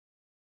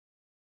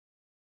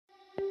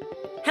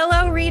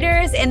Hello,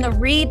 readers in the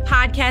Read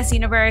Podcast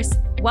universe.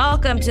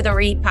 Welcome to the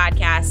Read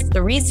Podcast,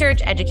 the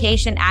research,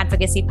 education,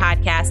 advocacy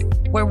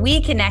podcast, where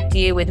we connect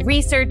you with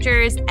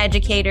researchers,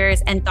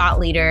 educators, and thought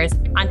leaders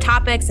on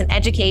topics in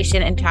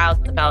education and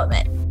child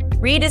development.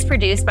 Read is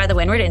produced by the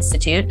Windward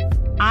Institute.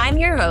 I'm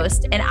your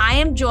host, and I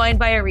am joined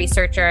by a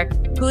researcher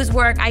whose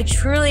work I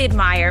truly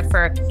admire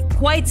for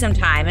quite some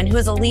time and who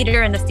is a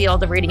leader in the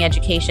field of reading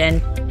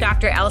education,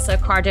 Dr. Elsa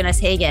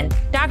Cárdenas-Hagan.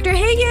 Dr.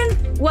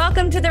 Hagan,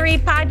 welcome to the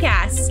Read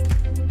Podcast.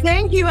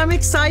 Thank you. I'm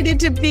excited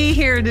to be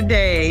here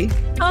today.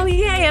 Oh,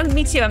 yeah,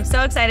 me too. I'm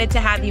so excited to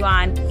have you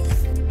on.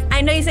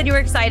 I know you said you were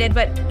excited,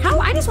 but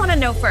I just want to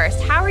know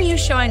first, how are you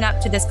showing up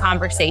to this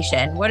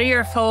conversation? What are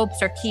your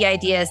hopes or key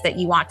ideas that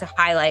you want to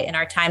highlight in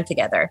our time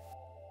together?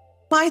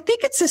 Well, I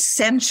think it's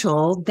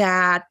essential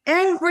that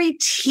every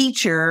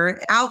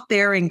teacher out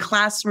there in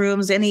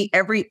classrooms,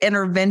 every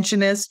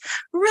interventionist,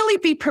 really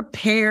be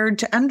prepared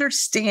to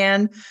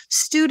understand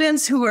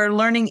students who are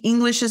learning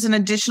English as an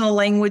additional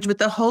language with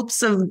the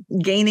hopes of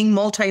gaining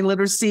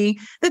multiliteracy,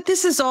 that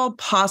this is all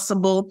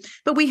possible,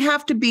 but we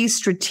have to be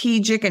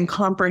strategic and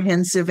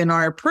comprehensive in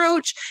our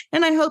approach.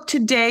 And I hope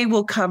today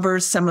we'll cover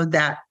some of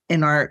that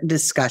in our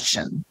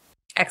discussion.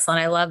 Excellent.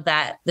 I love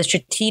that. The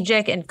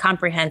strategic and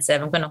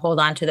comprehensive. I'm going to hold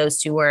on to those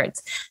two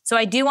words. So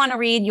I do want to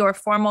read your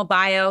formal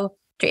bio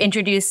to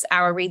introduce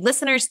our Read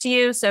listeners to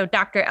you. So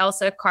Dr.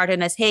 Elsa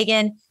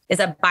Cárdenas-Hagan is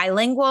a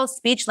bilingual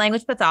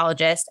speech-language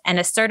pathologist and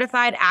a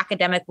certified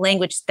academic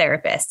language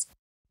therapist.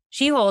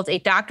 She holds a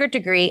doctorate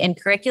degree in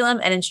curriculum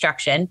and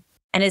instruction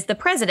and is the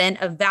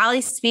president of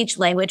Valley Speech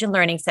Language and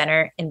Learning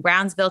Center in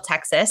Brownsville,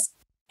 Texas,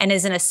 and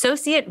is an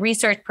associate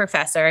research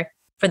professor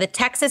for the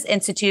Texas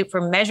Institute for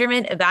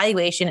Measurement,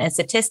 Evaluation, and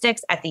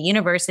Statistics at the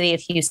University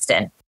of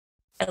Houston.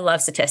 I love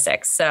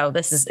statistics, so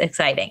this is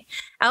exciting.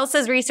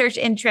 Elsa's research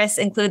interests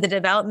include the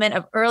development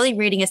of early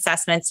reading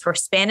assessments for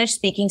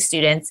Spanish-speaking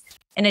students,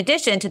 in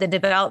addition to the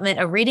development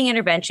of reading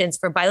interventions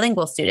for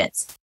bilingual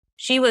students.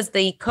 She was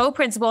the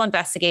co-principal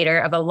investigator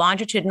of a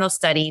longitudinal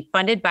study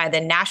funded by the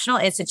National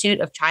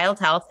Institute of Child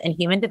Health and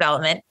Human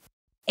Development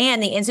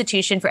and the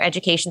Institution for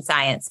Education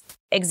Science,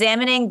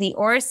 examining the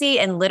oracy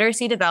and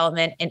literacy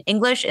development in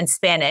English and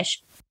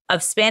Spanish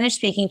of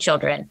Spanish-speaking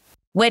children,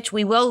 which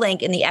we will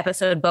link in the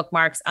episode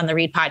bookmarks on the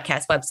Read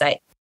Podcast website.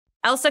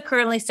 Elsa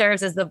currently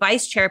serves as the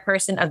vice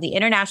chairperson of the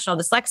International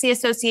Dyslexia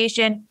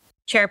Association,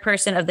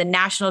 chairperson of the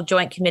National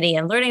Joint Committee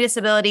on Learning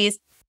Disabilities,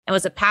 and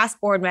was a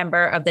past board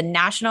member of the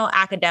National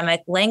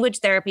Academic Language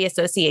Therapy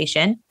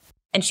Association.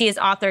 And she has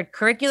authored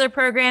curricular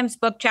programs,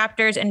 book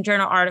chapters, and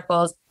journal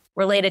articles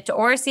related to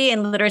oracy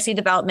and literacy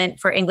development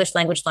for English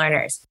language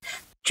learners.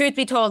 Truth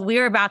be told, we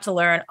are about to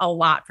learn a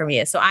lot from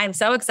you. So I'm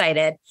so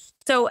excited.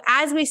 So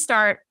as we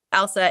start,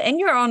 Elsa, in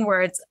your own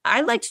words,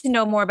 I'd like to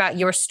know more about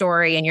your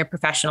story and your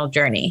professional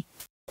journey.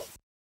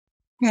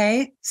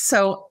 Okay.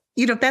 So,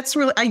 that's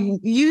really, I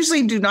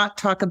usually do not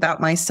talk about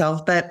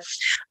myself, but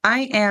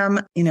I am,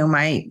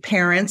 my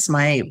parents,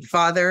 my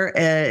father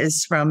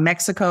is from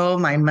Mexico.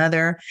 My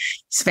mother's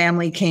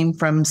family came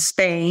from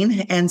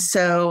Spain. And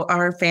so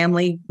our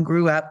family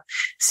grew up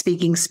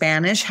speaking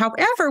Spanish.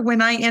 However,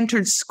 when I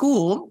entered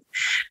school,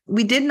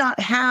 we did not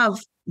have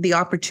the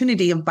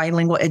opportunity of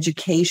bilingual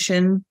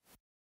education.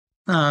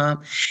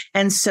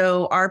 And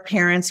so our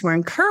parents were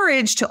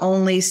encouraged to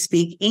only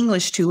speak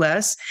English to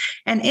us.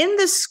 And in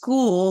the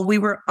school, we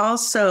were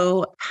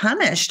also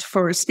punished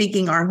for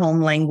speaking our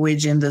home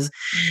language in the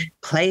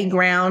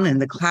playground, in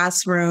the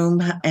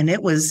classroom. And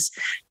it was,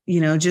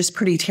 just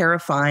pretty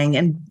terrifying.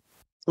 And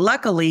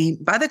luckily,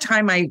 by the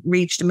time I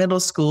reached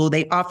middle school,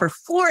 they offer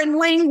foreign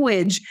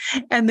language.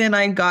 And then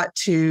I got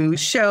to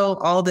show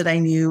all that I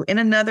knew in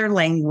another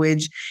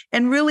language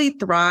and really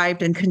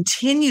thrived and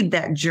continued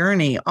that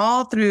journey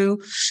all through,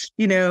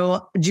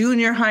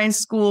 junior high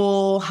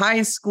school,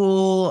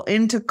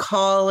 into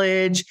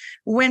college,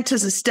 went to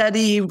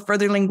study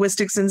further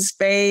linguistics in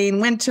Spain,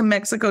 went to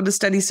Mexico to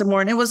study some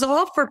more. And it was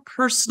all for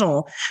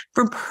personal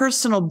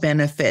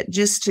benefit,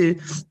 just to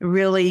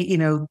really,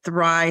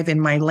 thrive in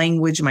my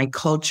language, my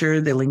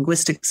culture, the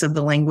linguistics of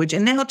the language.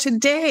 And now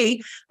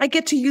today, I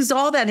get to use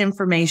all that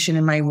information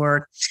in my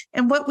work.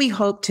 And what we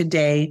hope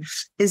today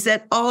is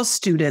that all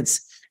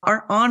students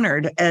are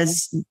honored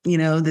as,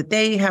 that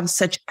they have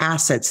such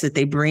assets that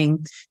they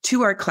bring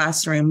to our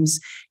classrooms,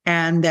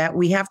 and that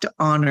we have to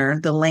honor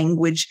the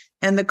language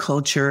and the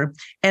culture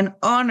and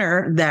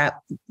honor that,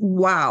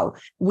 wow,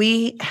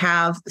 we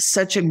have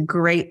such a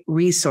great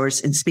resource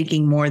in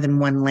speaking more than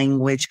one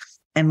language.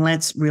 And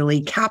let's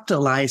really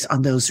capitalize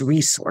on those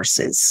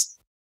resources.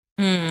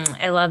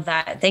 I love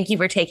that. Thank you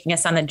for taking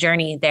us on the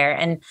journey there.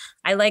 And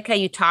I like how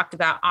you talked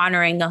about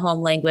honoring the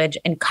home language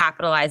and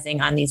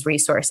capitalizing on these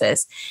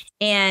resources.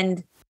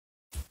 And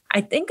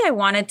I think I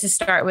wanted to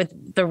start with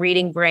the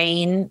reading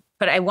brain,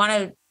 but I want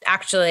to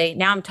actually,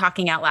 now I'm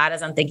talking out loud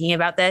as I'm thinking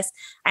about this.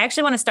 I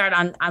actually want to start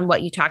on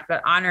what you talked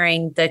about,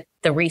 honoring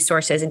the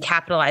resources and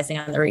capitalizing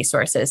on the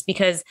resources,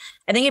 because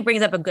I think it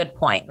brings up a good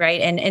point,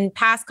 right? And in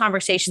past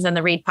conversations on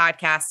the Read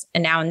podcast,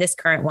 and now in this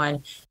current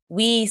one,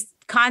 we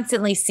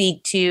constantly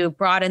seek to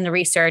broaden the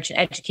research and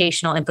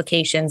educational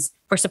implications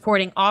for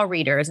supporting all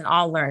readers and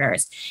all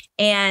learners.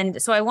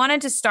 And so I wanted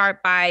to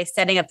start by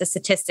setting up the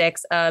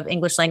statistics of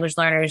English language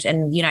learners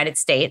in the United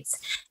States.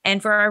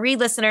 And for our Read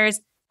listeners,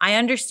 I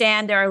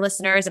understand there are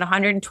listeners in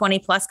 120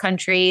 plus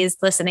countries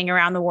listening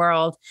around the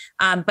world,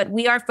 but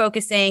we are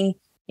focusing,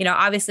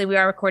 obviously we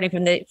are recording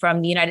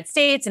from the United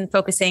States and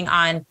focusing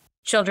on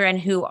children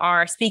who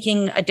are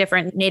speaking a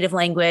different native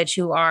language,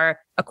 who are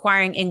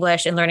acquiring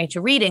English and learning to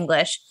read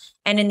English.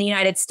 And in the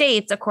United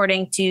States,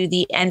 according to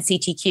the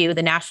NCTQ,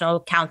 the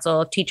National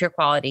Council of Teacher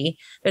Quality,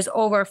 there's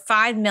over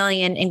 5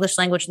 million English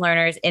language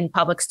learners in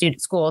public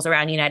student schools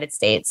around the United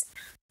States.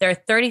 That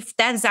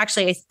is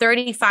actually a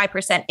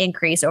 35%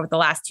 increase over the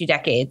last 2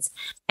 decades.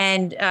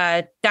 And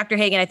Dr.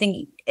 Hagan, I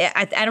think,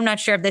 I'm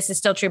not sure if this is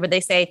still true, but they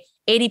say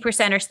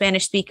 80% are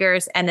Spanish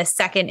speakers and the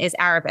second is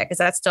Arabic. Is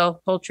that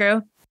still hold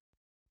true?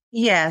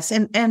 Yes.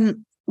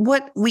 And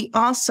what we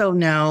also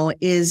know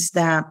is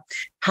that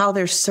how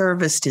they're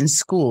serviced in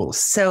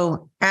schools.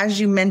 So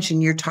as you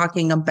mentioned, you're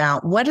talking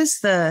about what is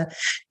the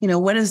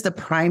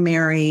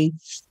primary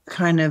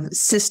kind of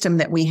system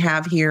that we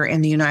have here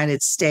in the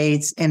United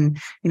States. And,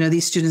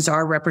 these students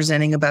are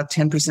representing about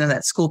 10% of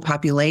that school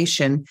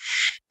population.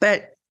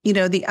 But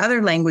the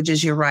other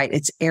languages, you're right,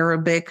 it's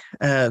Arabic,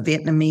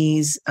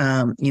 Vietnamese,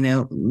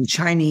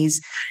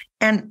 Chinese.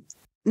 And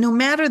no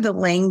matter the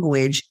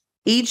language,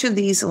 each of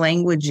these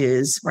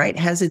languages, right,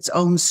 has its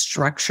own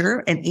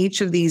structure, and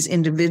each of these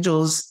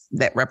individuals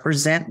that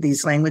represent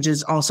these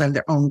languages also have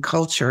their own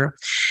culture.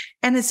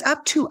 And it's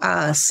up to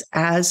us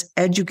as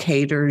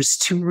educators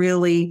to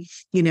really,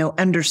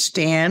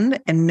 understand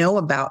and know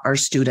about our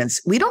students.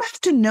 We don't have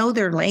to know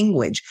their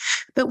language,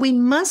 but we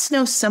must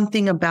know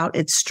something about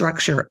its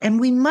structure. And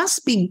we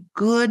must be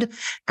good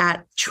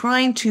at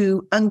trying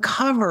to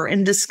uncover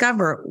and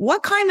discover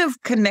what kind of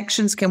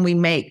connections can we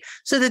make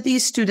so that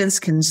these students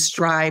can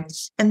strive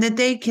and that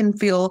they can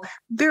feel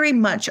very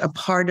much a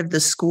part of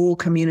the school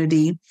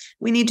community.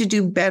 We need to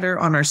do better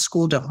on our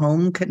school to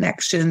home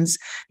connections,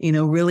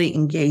 really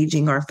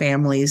engaging our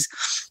families.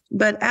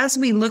 But as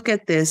we look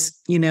at this,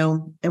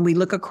 and we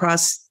look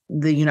across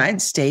the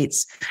United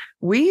States,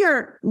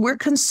 we're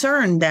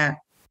concerned that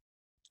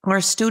our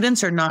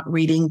students are not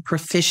reading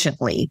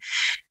proficiently.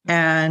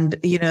 And,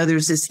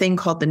 there's this thing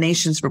called the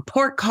nation's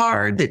report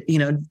card that,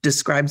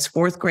 describes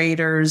fourth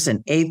graders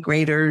and eighth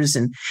graders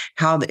and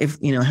how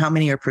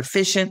many are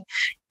proficient.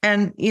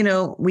 And,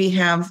 we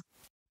have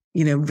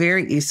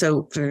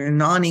so for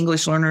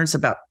non-English learners,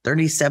 about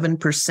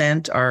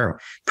 37% are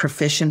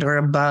proficient or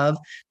above.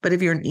 But if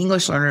you're an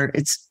English learner,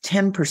 it's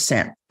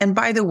 10%. And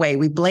by the way,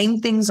 we blame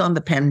things on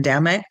the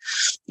pandemic.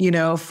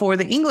 For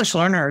the English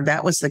learner,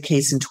 that was the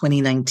case in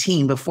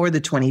 2019, before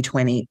the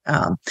 2020,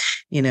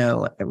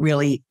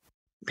 really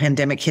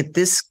pandemic hit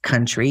this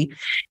country.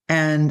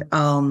 And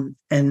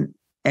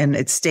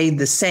it stayed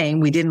the same.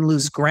 We didn't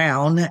lose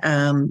ground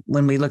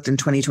when we looked in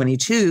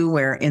 2022,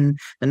 where in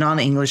the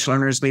non-English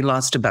learners, we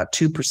lost about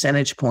 2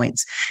 percentage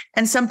points.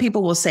 And some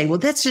people will say, well,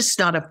 that's just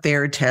not a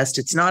fair test.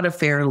 It's not a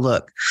fair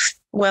look.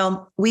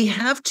 Well, we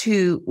have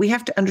to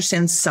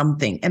understand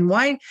something. And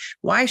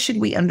why should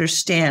we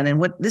understand?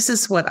 And this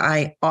is what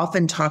I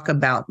often talk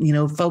about,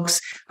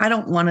 folks, I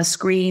don't want to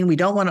screen. We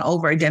don't want to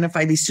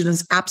over-identify these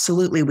students.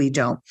 Absolutely, we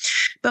don't.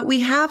 But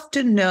we have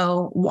to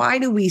know, why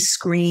do we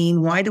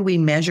screen? Why do we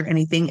measure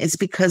anything? It's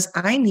because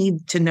I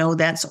need to know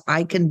that so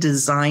I can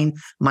design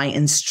my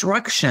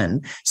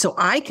instruction, so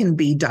I can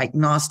be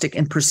diagnostic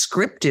and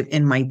prescriptive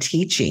in my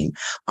teaching.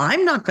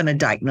 I'm not going to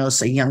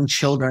diagnose a young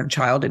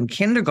child in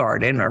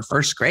kindergarten or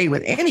first grade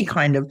with any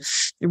kind of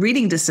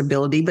reading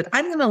disability, but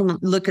I'm going to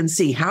look and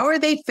see, how are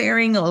they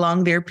faring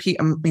along their,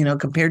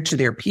 compared to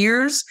their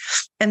peers?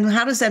 And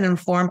how does that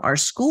inform our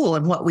school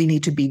and what we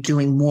need to be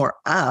doing more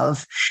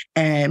of,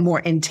 and more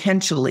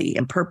intentionally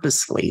and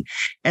purposefully?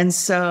 And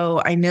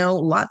so I know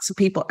lots of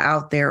people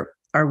out there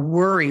are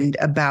worried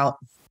about,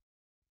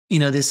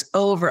 this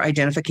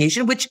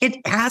over-identification, which it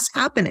has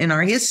happened in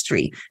our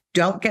history.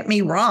 Don't get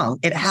me wrong,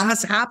 it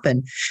has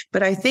happened.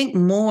 But I think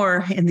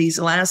more in these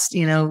last,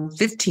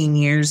 15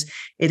 years,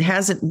 it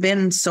hasn't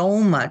been so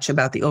much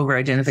about the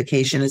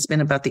over-identification. It's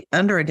been about the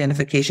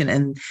under-identification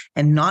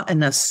and not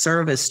enough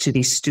service to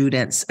these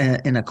students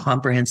in a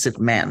comprehensive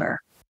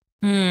manner.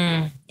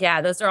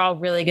 Yeah, those are all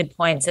really good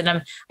points.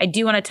 And I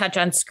do want to touch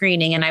on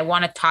screening, and I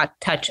want to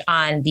touch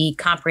on the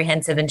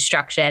comprehensive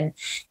instruction.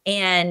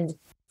 And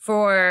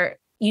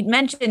you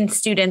mentioned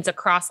students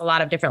across a lot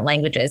of different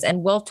languages,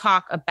 and we'll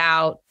talk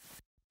about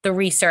the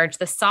research,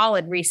 the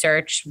solid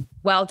research,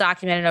 well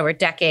documented over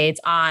decades,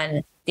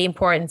 on the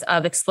importance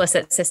of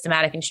explicit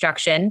systematic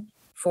instruction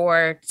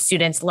for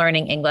students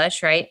learning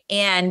English, right?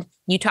 And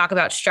you talk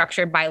about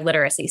structured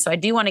biliteracy. So I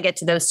do want to get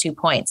to those 2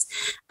 points.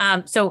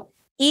 So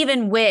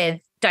even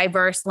with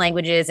diverse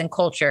languages and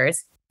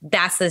cultures,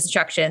 that's the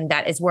instruction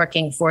that is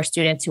working for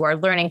students who are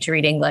learning to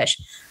read English.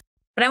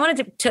 But I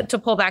wanted to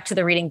pull back to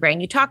the reading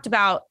brain. You talked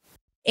about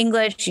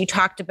English, you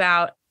talked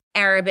about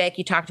Arabic,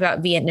 you talked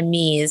about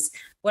Vietnamese.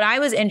 What I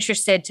was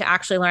interested to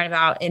actually learn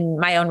about in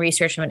my own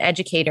research from an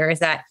educator is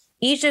that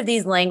each of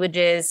these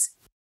languages,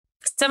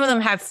 some of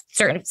them have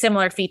certain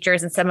similar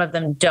features and some of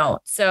them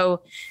don't.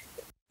 So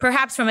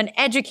perhaps from an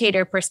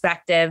educator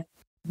perspective,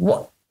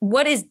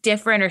 what is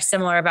different or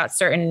similar about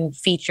certain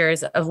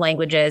features of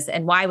languages,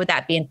 and why would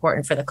that be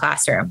important for the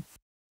classroom?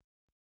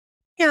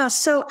 Yeah.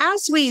 So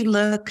as we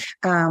look,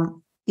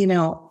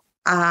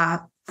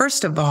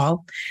 first of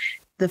all,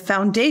 the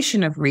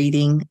foundation of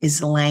reading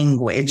is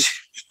language.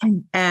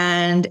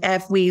 And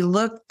if we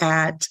look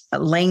at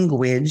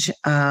language,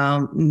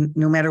 no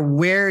matter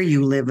where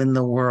you live in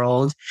the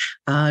world,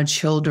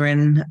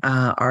 children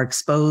are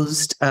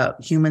exposed,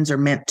 humans are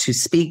meant to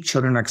speak,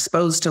 children are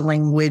exposed to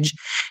language,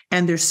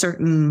 and there's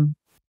certain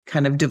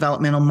kind of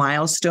developmental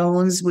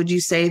milestones, would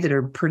you say, that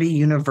are pretty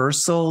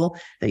universal,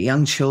 that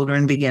young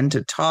children begin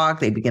to talk,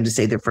 they begin to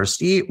say their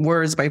first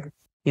words by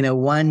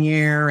 1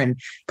 year and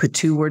put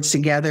 2 words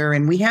together.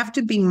 And we have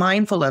to be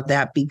mindful of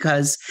that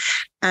because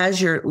as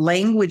your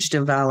language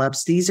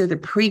develops, these are the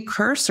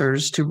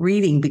precursors to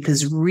reading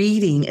because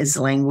reading is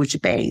language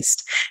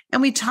based.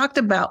 And we talked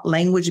about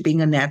language being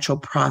a natural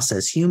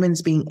process,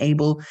 humans being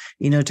able,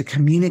 to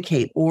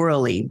communicate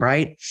orally,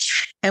 right?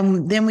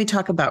 And then we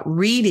talk about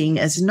reading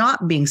as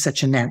not being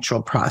such a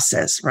natural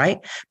process, right?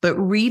 But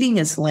reading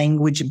is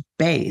language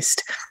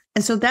based.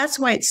 And so that's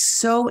why it's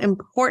so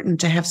important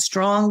to have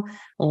strong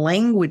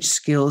language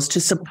skills to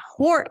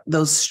support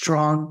those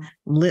strong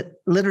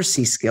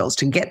literacy skills,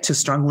 to get to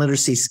strong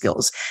literacy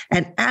skills.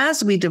 And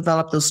as we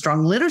develop those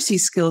strong literacy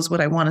skills,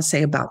 what I want to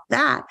say about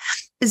that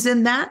is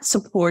then that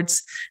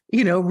supports,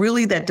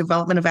 really that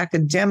development of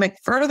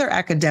further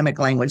academic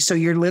language. So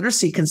your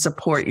literacy can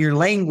support your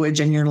language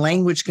and your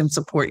language can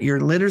support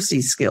your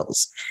literacy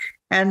skills.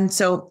 And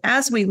so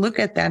as we look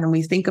at that and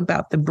we think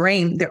about the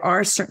brain, there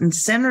are certain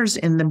centers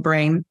in the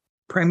brain,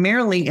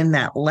 primarily in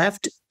that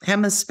left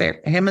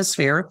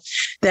hemisphere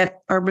that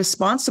are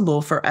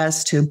responsible for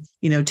us to,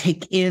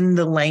 take in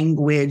the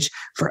language,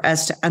 for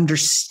us to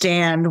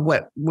understand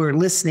what we're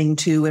listening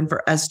to, and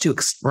for us to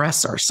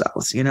express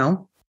ourselves,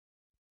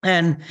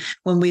 And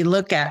when we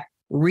look at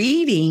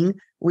reading,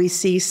 we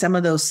see some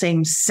of those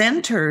same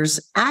centers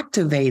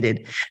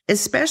activated,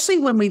 especially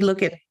when we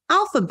look at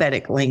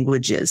alphabetic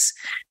languages.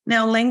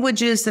 Now,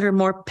 languages that are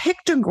more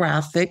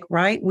pictographic,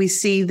 right? We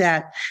see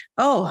that,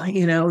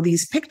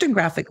 these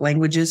pictographic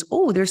languages,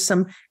 there's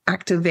some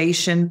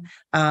activation,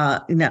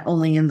 not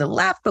only in the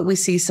left, but we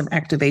see some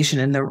activation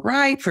in the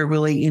right for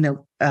really,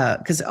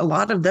 because a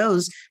lot of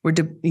those were,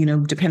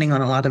 depending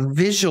on a lot of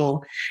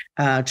visual,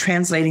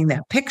 translating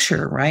that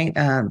picture, right,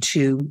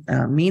 to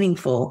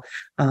meaningful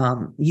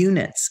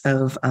units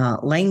of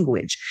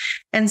language.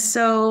 And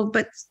so,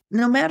 but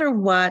no matter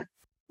what,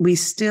 we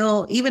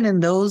still, even in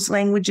those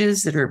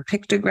languages that are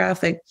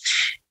pictographic,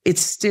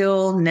 it's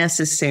still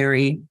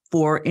necessary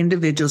for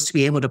individuals to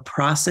be able to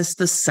process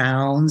the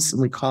sounds.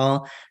 We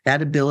call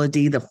that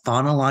ability the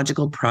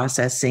phonological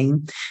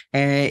processing.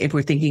 If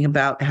we're thinking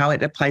about how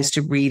it applies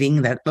to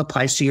reading, that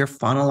applies to your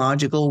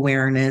phonological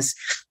awareness.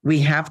 We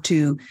have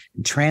to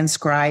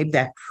transcribe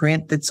that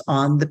print that's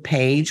on the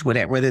page,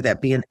 whether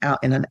that be in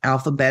an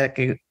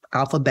alphabetic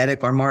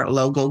or more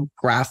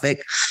logographic,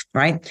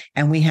 right?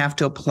 And we have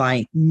to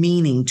apply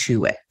meaning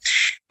to it.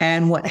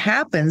 And what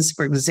happens,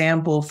 for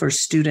example, for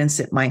students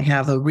that might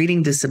have a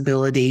reading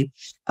disability,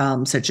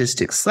 such as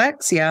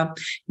dyslexia,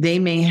 they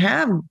may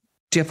have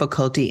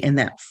difficulty in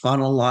that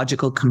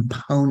phonological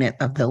component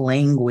of the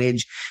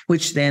language,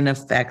 which then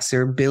affects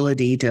their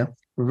ability to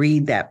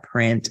read that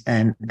print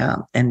and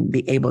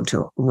be able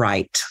to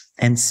write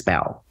and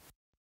spell.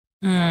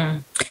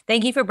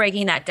 Thank you for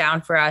breaking that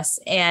down for us.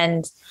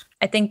 And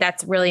I think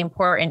that's really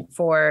important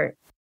for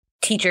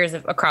teachers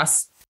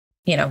across,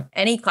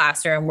 any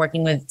classroom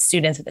working with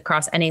students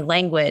across any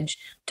language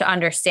to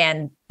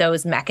understand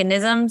those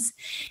mechanisms.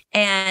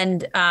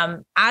 And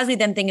as we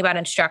then think about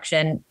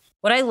instruction,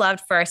 what I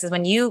loved first is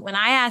when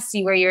I asked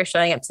you where you were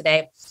showing up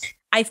today,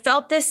 I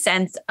felt this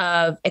sense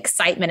of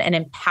excitement and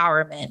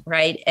empowerment,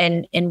 right?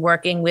 And in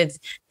working with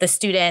the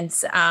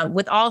students,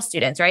 with all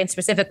students, right? And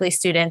specifically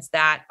students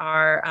that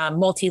are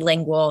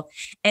multilingual.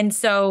 And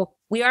so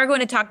we are going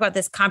to talk about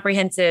this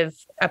comprehensive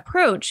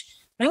approach,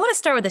 but I want to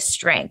start with the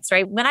strengths,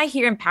 right? When I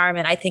hear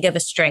empowerment, I think of a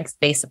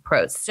strengths-based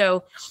approach.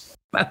 So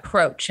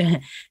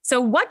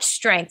what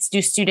strengths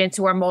do students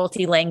who are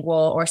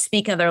multilingual or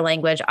speak another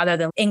language other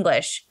than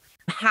English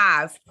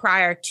have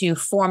prior to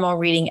formal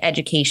reading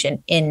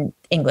education in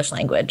English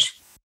language?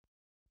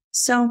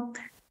 So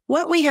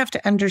what we have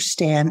to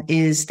understand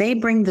is they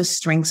bring the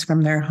strengths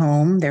from their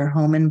home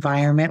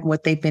environment,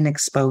 what they've been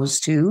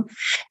exposed to.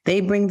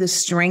 They bring the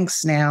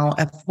strengths now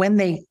of when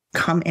they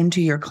come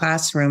into your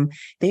classroom,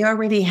 they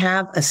already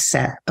have a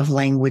set of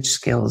language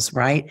skills,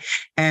 right?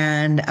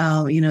 And,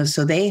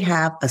 so they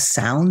have a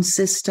sound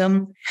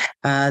system,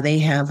 they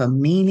have a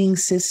meaning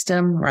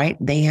system, right?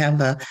 They have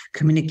a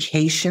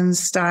communication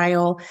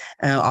style,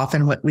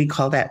 often what we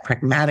call that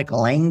pragmatic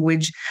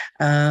language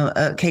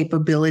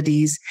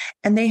capabilities.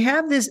 And they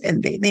have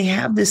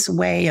this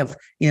way of,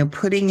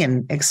 putting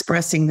and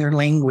expressing their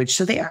language.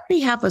 So they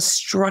already have a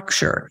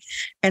structure.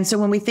 And so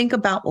when we think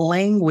about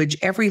language,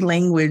 every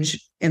language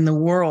in the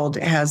world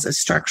has a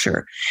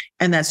structure,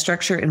 and that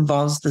structure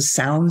involves the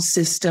sound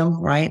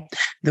system, right?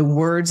 The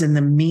words and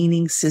the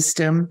meaning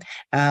system.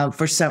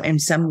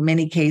 In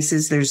many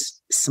cases, there's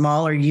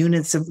smaller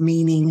units of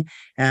meaning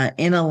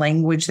in a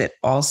language that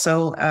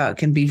also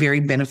can be very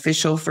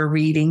beneficial for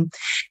reading.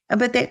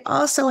 But they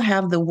also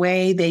have the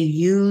way they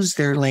use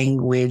their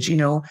language,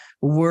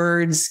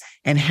 words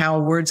and how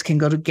words can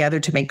go together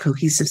to make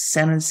cohesive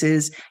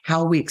sentences,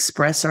 how we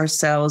express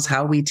ourselves,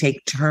 how we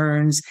take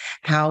turns,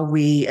 how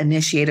we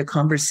initiate a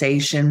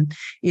conversation.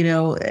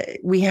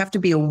 We have to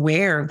be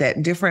aware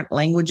that different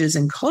languages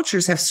and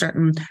cultures have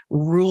certain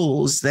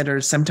rules that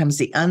are sometimes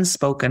the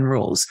unspoken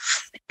rules.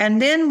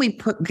 And then we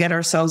get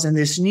ourselves in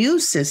this new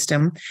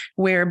system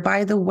where,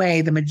 by the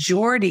way, the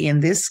majority in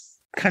this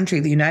country,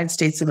 the United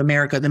States of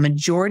America, the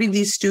majority of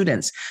these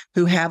students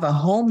who have a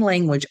home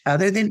language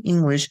other than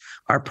English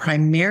are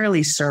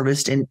primarily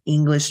serviced in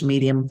English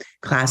medium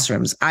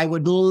classrooms. I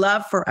would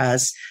love for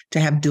us to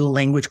have dual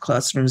language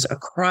classrooms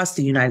across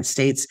the United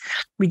States.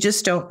 We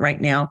just don't right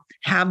now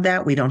have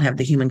that. We don't have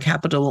the human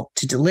capital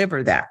to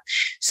deliver that.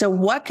 So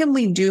what can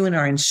we do in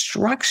our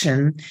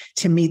instruction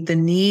to meet the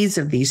needs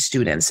of these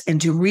students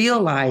and to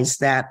realize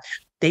that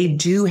they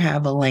do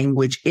have a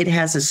language, it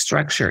has a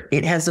structure,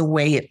 it has a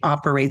way it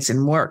operates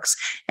and works.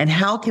 And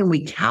how can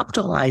we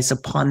capitalize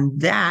upon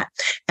that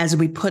as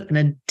we put an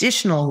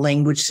additional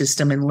language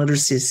system and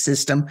literacy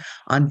system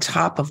on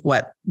top of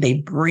what they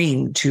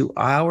bring to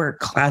our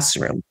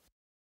classroom?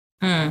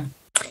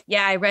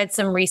 Yeah, I read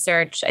some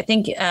research. I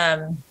think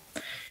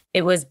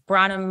it was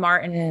Branham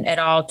Martin et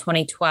al.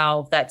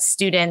 2012 that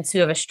students who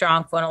have a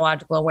strong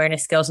phonological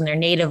awareness skills in their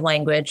native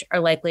language are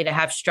likely to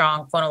have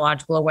strong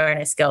phonological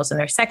awareness skills in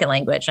their second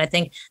language. And I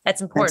think that's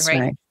important,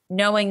 right?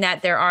 Knowing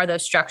that there are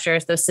those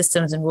structures, those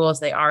systems and rules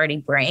they already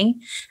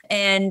bring.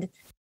 And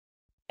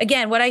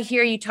again, what I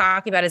hear you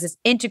talk about is this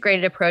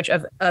integrated approach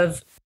of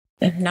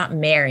not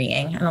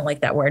marrying. I don't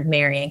like that word,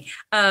 marrying,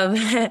 of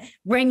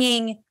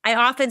bringing. I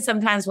often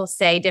sometimes will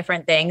say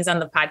different things on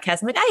the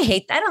podcast. I'm like,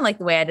 I don't like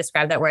the way I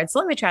describe that word. So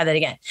let me try that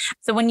again.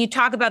 So when you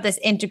talk about this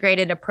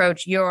integrated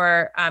approach,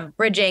 you're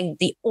bridging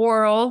the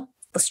oral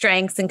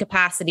strengths and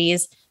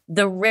capacities,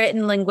 the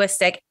written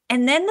linguistic,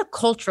 and then the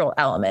cultural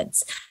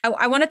elements.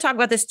 I want to talk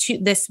about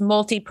this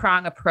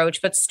multi-prong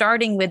approach, but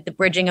starting with the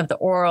bridging of the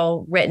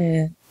oral,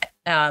 written,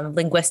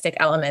 linguistic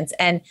elements.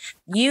 And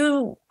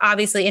you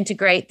obviously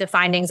integrate the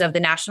findings of the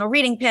National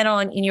Reading Panel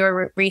in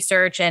your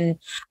research and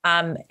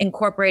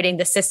incorporating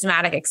the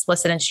systematic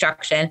explicit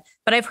instruction.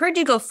 But I've heard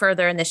you go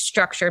further in this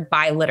structured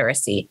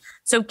biliteracy.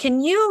 So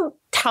can you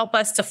help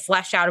us to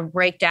flesh out and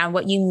break down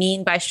what you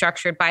mean by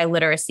structured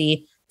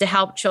biliteracy to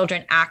help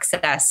children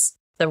access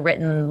the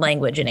written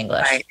language in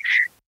English? Right.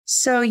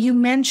 So you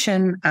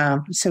mentioned,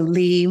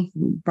 Lee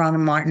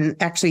Branham Martin,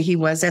 actually, he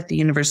was at the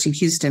University of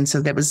Houston.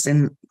 So that was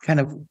in kind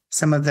of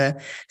some of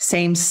the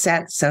same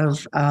sets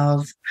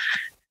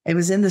it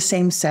was in the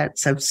same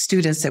sets of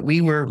students that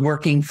we were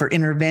working for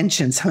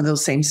intervention. Some of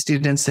those same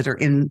students that are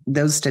in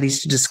those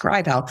studies to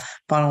describe how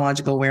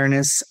phonological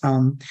awareness,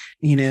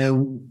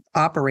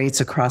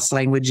 operates across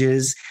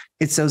languages.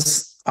 It's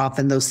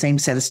often those same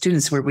set of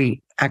students where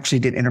we actually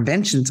did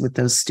interventions with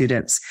those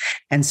students.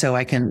 And so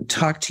I can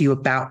talk to you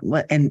about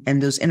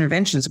and those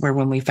interventions were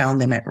when we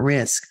found them at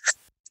risk.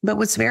 But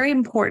what's very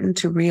important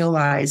to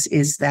realize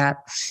is that,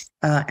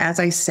 as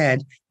I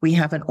said, we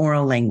have an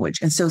oral language.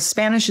 And so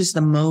Spanish is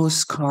the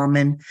most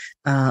common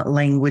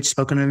language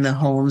spoken in the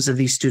homes of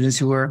these students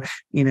who are,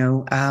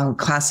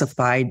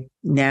 classified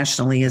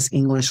nationally as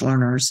English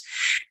learners.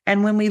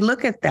 And when we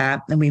look at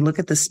that and we look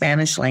at the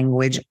Spanish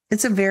language,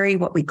 it's a very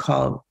what we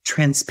call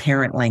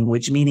transparent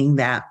language, meaning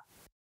that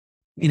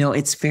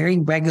it's very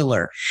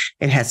regular.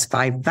 It has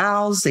 5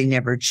 vowels. They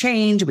never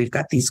change. We've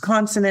got these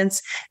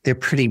consonants. They're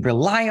pretty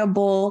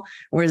reliable.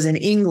 Whereas in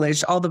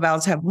English, all the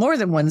vowels have more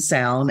than one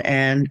sound.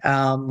 And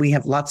we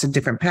have lots of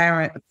different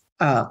patterns.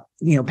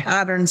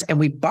 And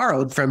we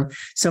borrowed from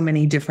so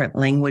many different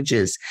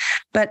languages.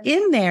 But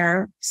in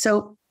there,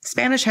 so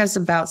Spanish has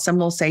about, some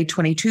will say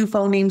 22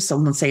 phonemes.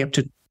 Some will say up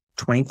to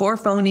 24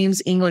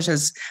 phonemes. English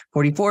has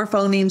 44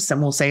 phonemes.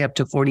 Some will say up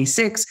to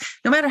 46.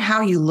 No matter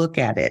how you look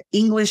at it,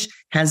 English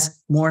has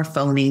more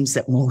phonemes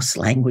than most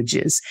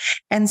languages.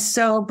 And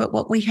so, but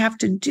what we have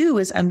to do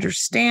is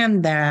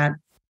understand that,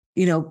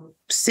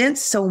 since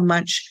so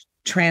much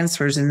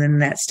transfers, and then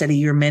that study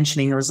you're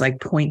mentioning, it was like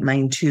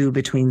 0.92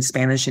 between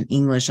Spanish and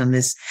English on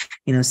this,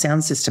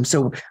 sound system.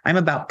 So I'm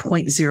about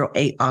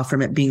 0.08 off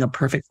from it being a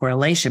perfect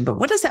correlation. But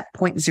what does that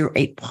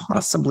 0.08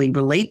 possibly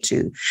relate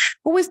to?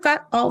 Well, we've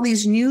got all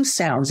these new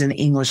sounds in the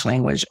English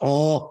language.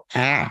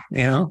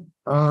 And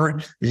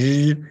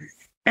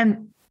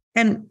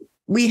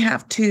we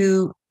have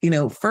to,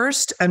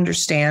 first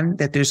understand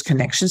that there's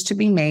connections to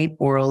be made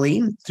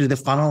orally through the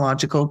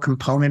phonological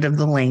component of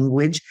the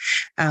language.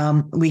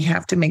 We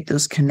have to make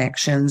those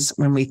connections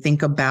when we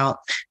think about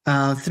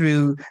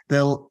through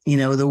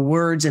the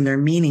words and their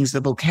meanings, the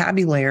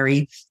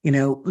vocabulary.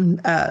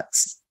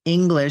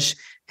 English,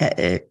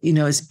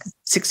 is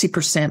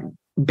 60%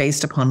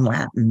 based upon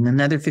Latin,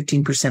 another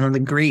 15% on the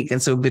Greek.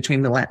 And so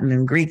between the Latin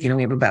and Greek,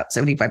 we have about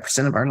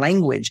 75% of our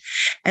language.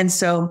 And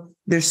so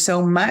there's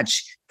so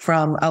much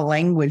from a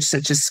language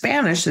such as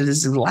Spanish that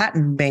is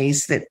Latin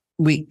based that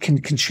we can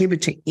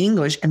contribute to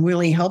English and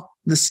really help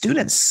the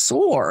students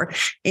soar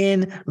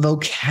in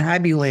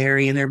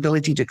vocabulary and their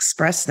ability to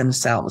express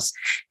themselves.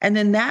 And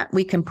then that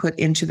we can put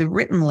into the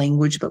written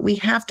language, but we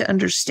have to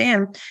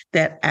understand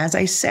that, as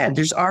I said,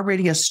 there's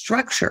already a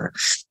structure.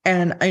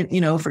 And,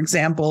 for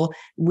example,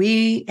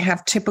 we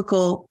have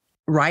typical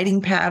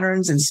writing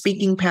patterns and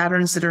speaking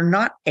patterns that are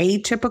not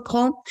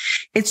atypical.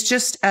 It's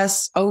just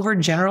us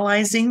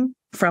overgeneralizing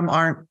from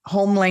our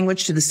home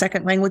language to the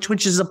second language,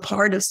 which is a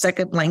part of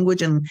second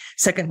language and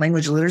second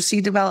language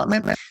literacy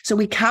development. So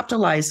we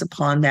capitalize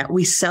upon that.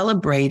 We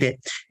celebrate it.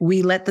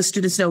 We let the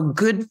students know,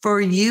 good for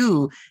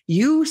you.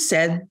 You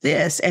said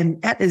this, and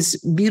that is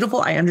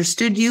beautiful. I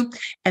understood you.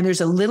 And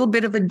there's a little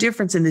bit of a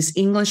difference in this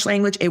English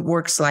language. It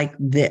works like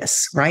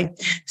this, right?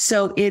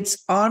 So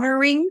it's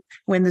honoring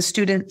when the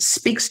student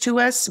speaks to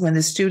us, when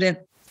the student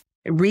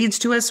reads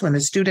to us, when the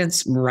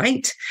students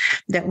write,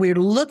 that we're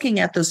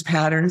looking at those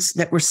patterns,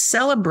 that we're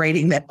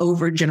celebrating that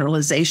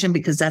overgeneralization,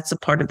 because that's a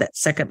part of that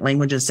second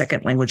language and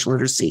second language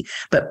literacy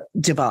but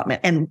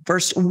development. And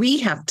first, we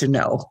have to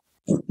know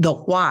the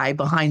why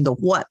behind the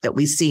what that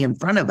we see in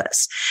front of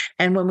us.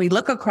 And when we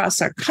look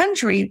across our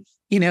country,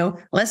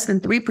 less than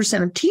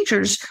 3% of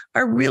teachers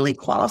are really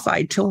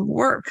qualified to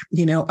work,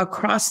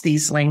 across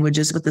these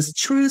languages with this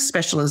true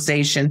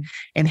specialization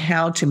in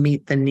how to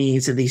meet the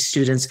needs of these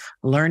students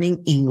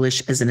learning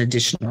English as an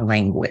additional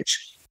language.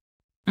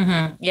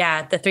 Mm-hmm.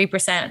 Yeah, the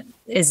 3%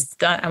 is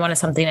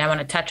something I want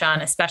to touch on,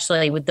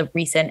 especially with the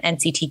recent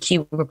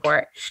NCTQ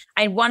report.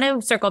 I want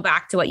to circle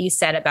back to what you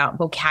said about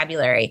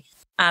vocabulary,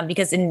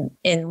 because in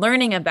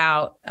learning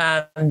about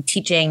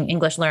teaching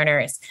English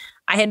learners,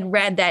 I had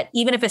read that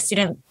even if a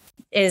student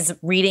is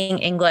reading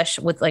English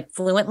with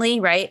fluently,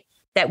 right,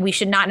 that we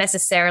should not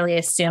necessarily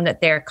assume that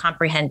they're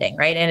comprehending,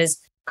 right? And is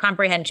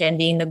comprehension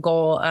being the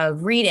goal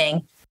of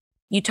reading.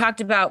 You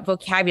talked about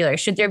vocabulary.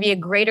 Should there be a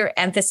greater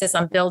emphasis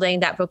on building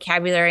that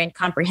vocabulary and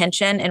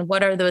comprehension? And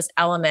what are those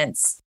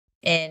elements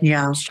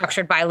in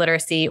structured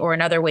biliteracy or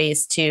in other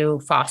ways to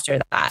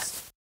foster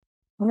that?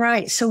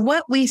 Right. So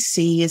what we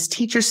see is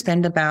teachers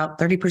spend about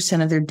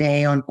 30% of their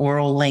day on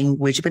oral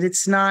language, but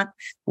it's not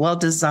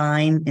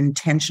well-designed,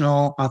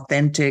 intentional,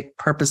 authentic,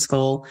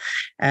 purposeful.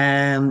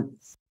 In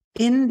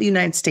the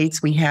United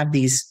States, we have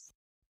these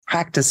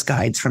practice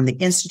guides from the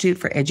Institute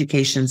for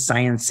Education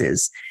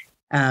Sciences,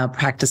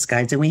 practice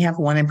guides. And we have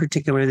one in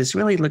particular that's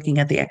really looking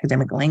at the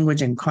academic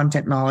language and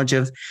content knowledge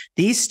of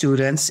these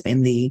students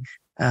in the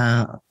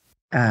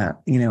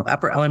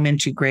upper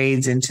elementary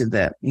grades into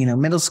the,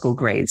 middle school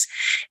grades.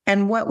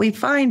 And what we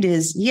find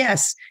is,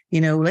 yes,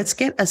 let's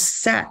get a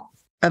set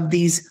of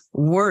these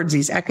words,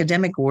 these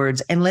academic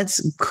words, and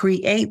let's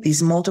create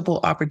these multiple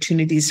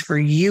opportunities for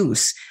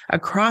use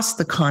across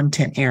the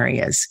content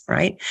areas,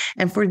 right?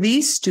 And for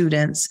these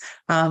students,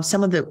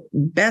 some of the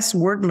best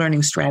word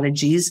learning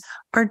strategies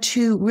are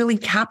to really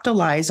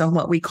capitalize on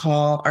what we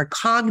call our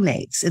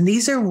cognates. And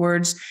these are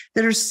words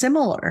that are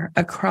similar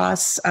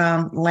across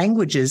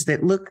languages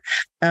that look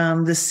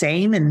the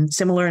same and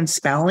similar in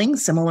spelling,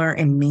 similar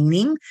in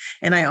meaning.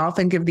 And I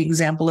often give the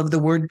example of the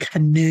word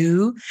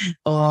canoe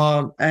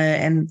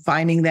and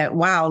finding that,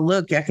 wow,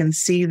 look, I can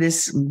see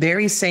this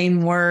very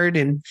same word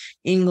in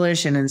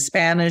English and in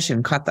Spanish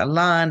and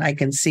Catalan. I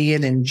can see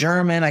it in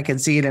German. I can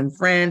see it in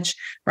French,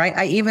 right?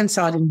 I even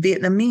saw it in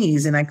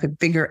Vietnamese, and I could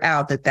figure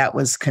out that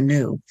was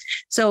canoe.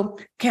 So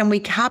can we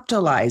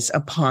capitalize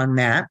upon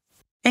that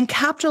and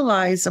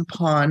capitalize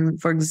upon,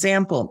 for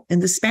example, in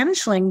the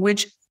Spanish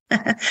language,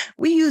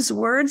 we use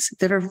words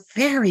that are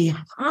very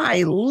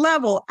high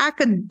level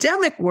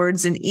academic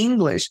words in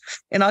English.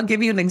 And I'll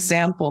give you an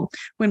example.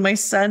 When my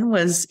son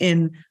was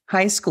in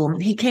high school,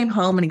 he came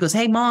home and he goes,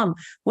 "Hey, Mom,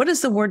 what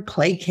does the word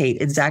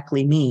placate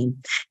exactly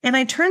mean?" And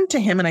I turned to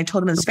him and I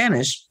told him in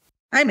Spanish,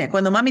 "Jaime,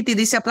 cuando mami te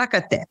dice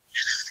aplácate."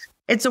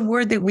 It's a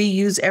word that we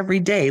use every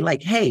day,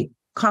 like, hey,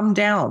 calm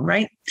down,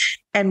 right?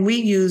 And we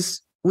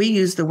use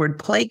the word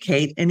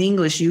placate. In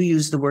English, you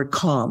use the word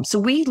calm. So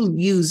we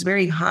use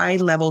very high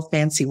level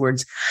fancy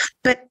words,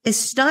 but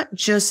it's not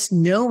just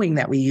knowing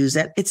that we use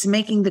it. It's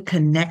making the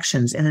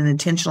connections in an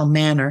intentional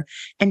manner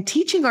and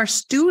teaching our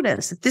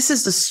students that this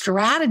is a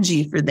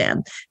strategy for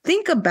them.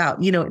 Think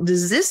about,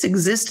 does this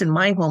exist in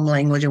my home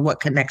language and what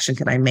connection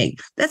can I make?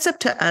 That's up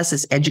to us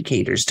as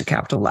educators to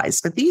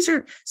capitalize. But these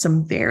are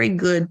some very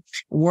good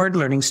word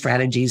learning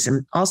strategies,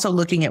 and also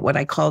looking at what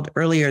I called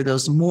earlier,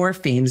 those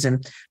morphemes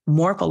and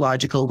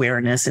morphological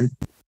awareness. And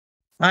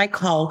I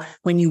call,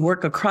 when you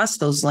work across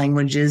those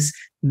languages,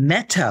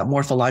 meta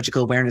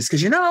morphological awareness,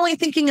 because you're not only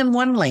thinking in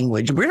one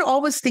language, we're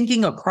always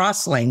thinking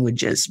across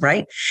languages,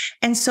 right?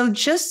 And so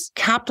just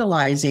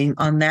capitalizing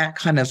on that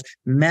kind of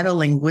meta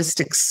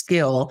linguistic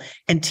skill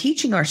and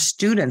teaching our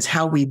students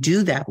how we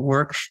do that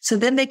work, so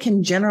then they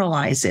can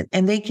generalize it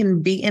and they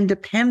can be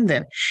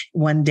independent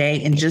one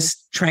day and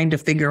just trying to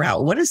figure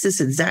out, what does this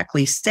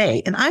exactly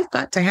say? And I've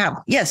got to have,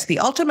 yes, the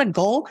ultimate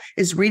goal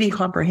is reading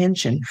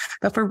comprehension.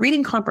 But for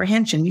reading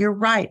comprehension, you're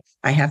right.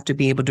 I have to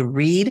be able to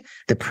read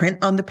the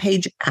print on the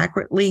page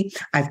accurately.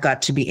 I've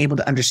got to be able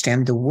to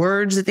understand the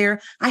words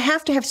there. I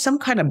have to have some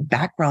kind of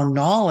background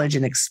knowledge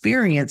and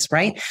experience,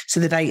 right? So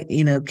that I,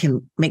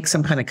 can make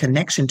some kind of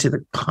connection to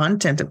the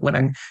content of what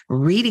I'm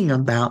reading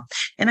about.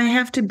 And I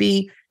have to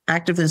be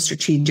active and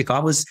strategic,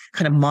 always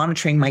kind of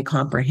monitoring my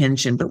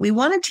comprehension. But we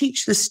want to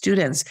teach the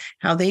students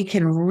how they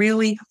can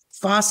really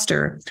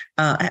foster,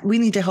 we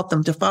need to help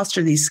them to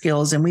foster these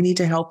skills, and we need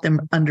to help them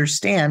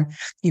understand,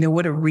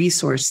 what a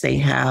resource they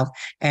have,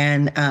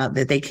 and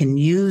that they can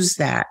use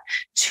that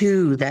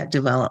to that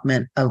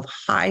development of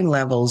high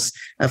levels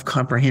of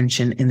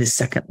comprehension in the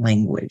second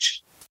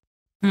language.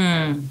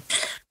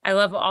 I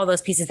love all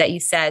those pieces that you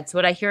said. So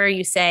what I hear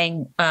you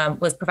saying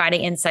was providing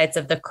insights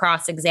of the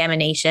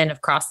cross-examination of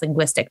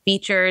cross-linguistic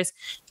features,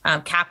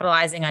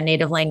 capitalizing on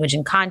native language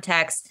and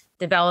context,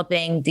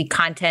 developing the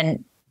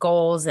content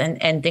goals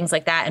and things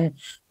like that. And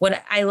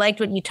what I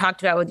liked what you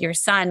talked about with your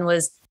son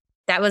was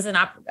that was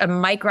a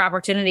micro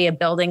opportunity of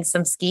building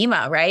some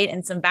schema, right?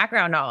 And some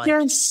background knowledge.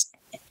 Yes.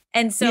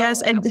 And so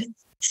yes. And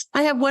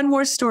I have one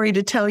more story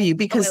to tell you,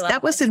 because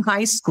that was in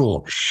high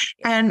school.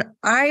 And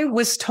I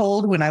was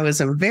told when I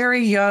was a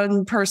very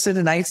young person,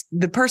 and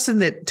the person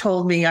that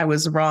told me I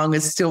was wrong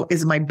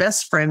is my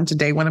best friend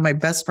today. One of my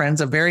best friends,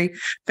 a very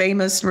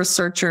famous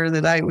researcher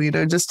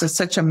that just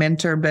such a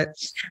mentor. But,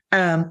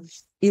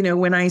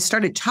 when I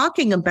started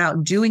talking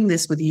about doing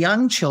this with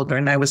young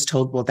children, I was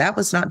told, well, that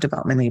was not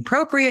developmentally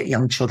appropriate.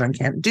 Young children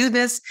can't do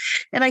this.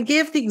 And I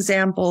give the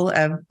example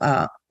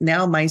of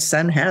now my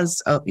son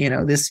has,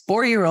 this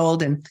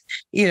 4-year-old, and,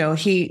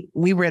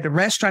 we were at a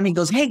restaurant. He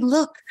goes, hey,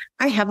 look,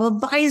 I have a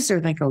visor.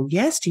 And I go,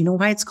 yes. Do you know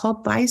why it's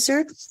called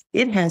visor?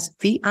 It has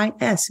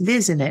VIS,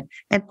 viz in it,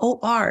 and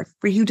OR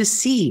for you to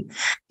see.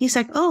 He's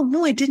like, oh,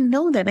 no, I didn't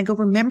know that. And I go,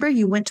 remember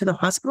you went to the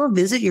hospital to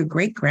visit your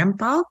great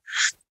grandpa?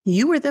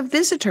 You were the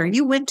visitor.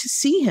 You went to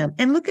see him.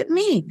 And look at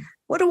me.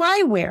 What do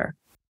I wear?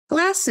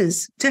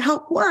 Glasses to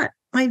help what?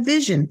 My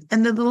vision.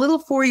 And then the little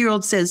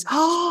 4-year-old says,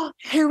 oh,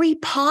 Harry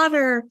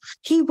Potter.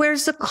 He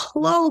wears a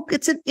cloak.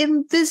 It's an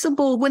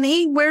invisible. When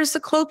he wears the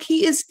cloak,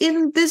 he is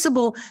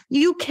invisible.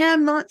 You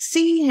cannot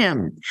see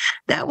him.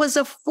 That was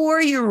a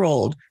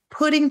 4-year-old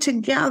putting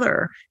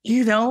together,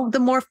 the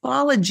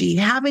morphology,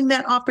 having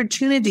that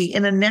opportunity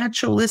in a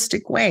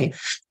naturalistic way.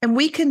 And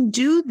we can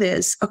do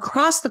this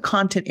across the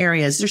content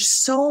areas. There's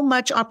so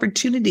much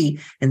opportunity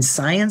in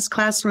science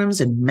classrooms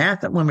and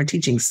math, when we're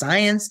teaching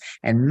science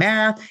and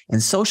math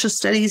and social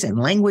studies and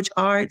language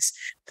arts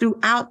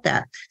throughout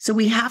that. So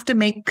we have to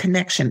make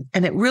connection.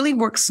 And it really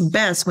works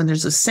best when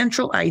there's a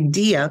central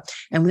idea,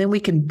 and then we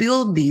can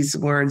build these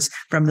words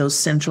from those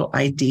central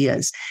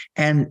ideas.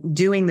 And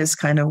doing this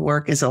kind of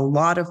work is a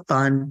lot of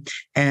fun.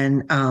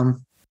 And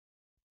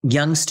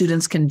young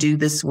students can do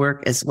this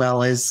work as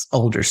well as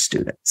older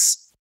students.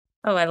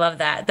 Oh, I love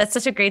that. That's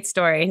such a great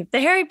story. The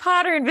Harry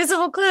Potter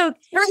invisible cloak.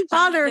 Harry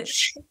Potter.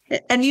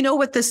 And you know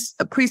what this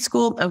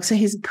preschool, so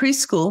his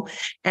preschool,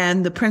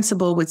 and the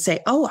principal would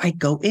say, oh, I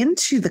go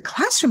into the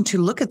classroom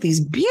to look at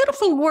these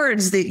beautiful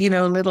words that,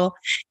 little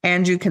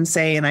Andrew can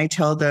say. And I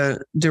tell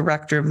the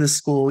director of the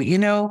school,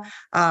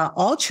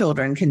 all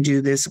children can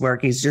do this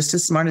work. He's just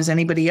as smart as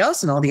anybody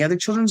else, and all the other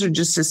children are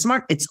just as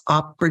smart. It's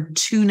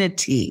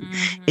opportunity.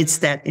 Mm-hmm. It's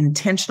that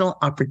intentional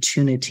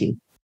opportunity.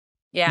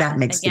 Yeah, that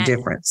makes the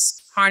difference.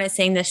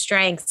 Harnessing the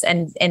strengths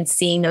and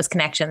seeing those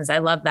connections. I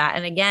love that.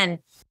 And again,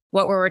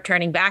 what we're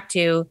returning back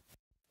to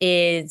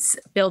is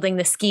building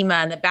the schema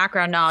and the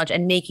background knowledge,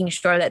 and making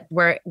sure that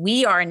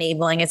we are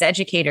enabling as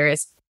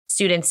educators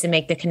students to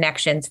make the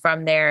connections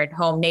from their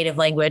home native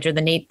language, or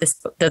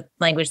the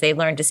language they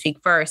learned to speak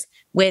first,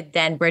 with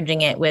then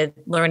bridging it with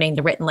learning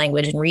the written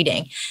language and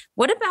reading.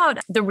 What about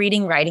the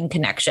reading writing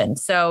connection?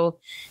 So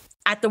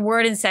at the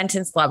word and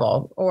sentence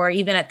level, or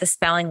even at the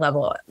spelling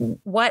level,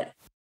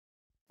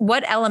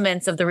 what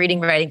elements of the reading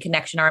writing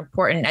connection are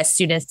important as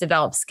students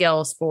develop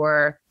skills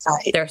for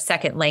their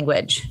second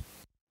language?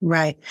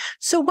 Right.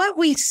 So what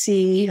we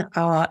see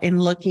in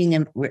looking,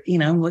 and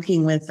I'm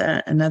looking with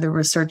another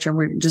researcher,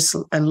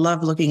 I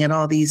love looking at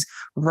all these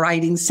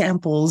writing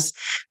samples,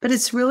 but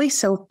it's really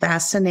so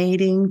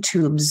fascinating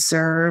to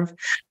observe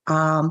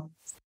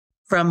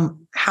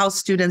from how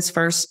students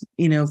first,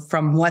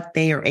 from what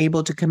they are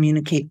able to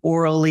communicate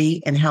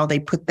orally and how they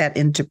put that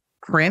into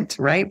print,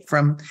 right?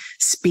 From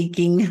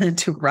speaking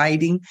to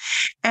writing.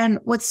 And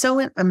what's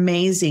so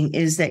amazing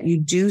is that you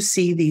do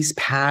see these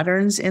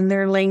patterns in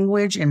their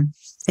language. And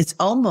it's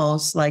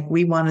almost like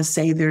we want to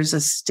say there's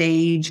a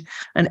stage,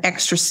 an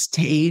extra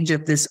stage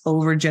of this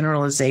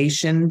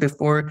overgeneralization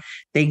before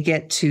they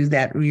get to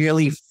that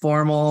really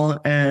formal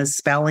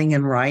spelling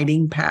and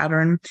writing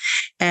pattern.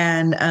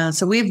 And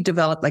so we've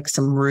developed like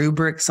some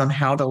rubrics on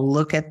how to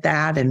look at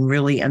that and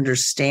really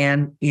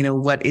understand,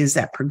 what is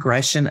that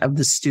progression of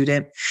the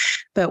student.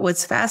 But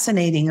what's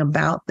fascinating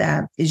about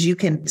that is you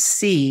can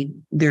see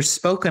their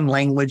spoken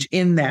language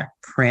in that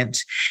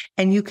print,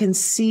 and you can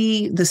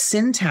see the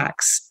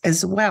syntax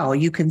as well.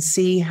 You can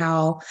see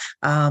how,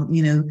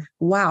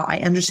 wow, I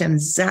understand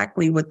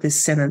exactly what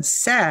this sentence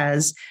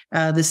says.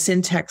 The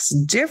syntax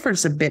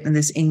differs a bit in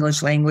this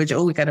English language.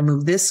 Oh, we got to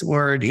move this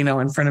word,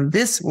 in front of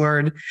this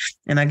word.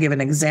 And I'll give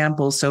an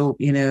example. So,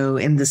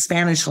 in the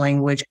Spanish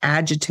language,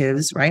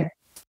 adjectives, right,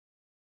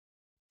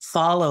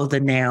 follow the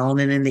noun.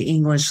 And in the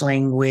English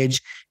language,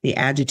 the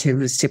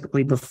adjective is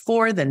typically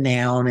before the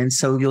noun. And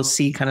so you'll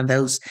see kind of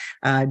those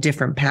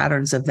different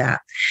patterns of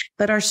that.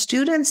 But our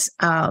students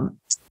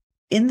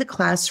in the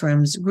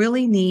classrooms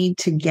really need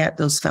to get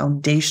those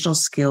foundational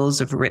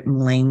skills of written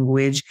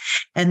language.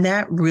 And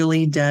that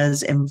really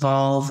does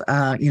involve,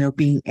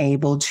 being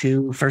able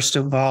to, first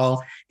of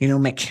all,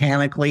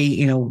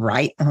 mechanically,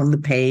 write on the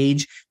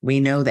page.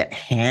 We know that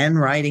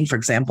handwriting, for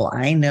example,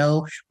 I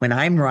know when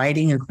I'm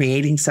writing and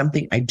creating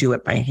something, I do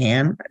it by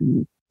hand.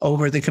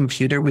 Over the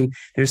computer,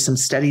 there's some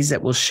studies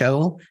that will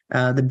show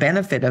the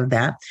benefit of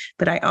that.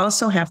 But I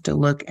also have to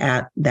look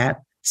at that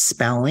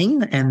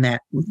spelling and that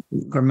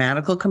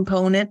grammatical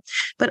component,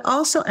 but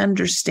also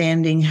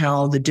understanding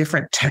how the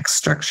different text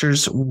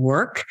structures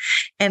work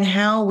and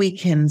how we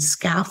can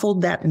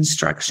scaffold that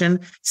instruction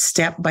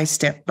step by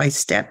step by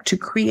step to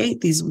create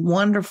these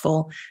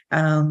wonderful,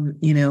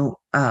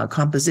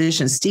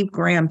 compositions. Steve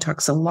Graham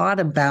talks a lot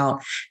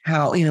about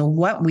how,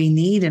 what we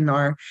need in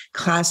our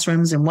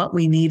classrooms and what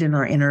we need in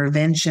our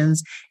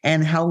interventions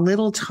and how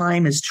little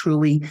time is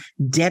truly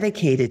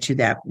dedicated to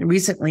that.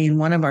 Recently, in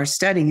one of our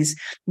studies,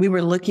 we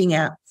were looking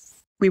at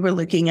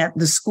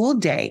the school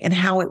day and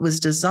how it was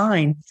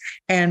designed,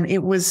 and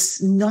it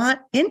was not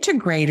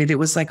integrated. It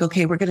was like,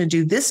 okay, we're going to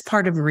do this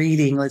part of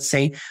reading, let's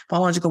say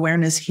phonological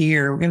awareness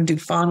here, we're going to do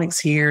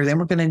phonics here, then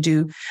we're going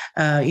to do,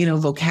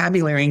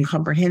 vocabulary and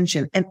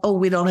comprehension. And,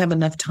 we don't have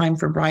enough time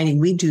for writing.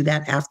 We do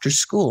that after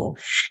school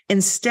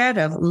instead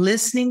of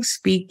listening,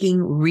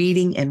 speaking,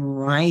 reading, and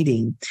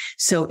writing.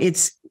 So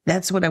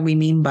that's what we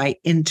mean by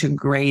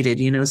integrated,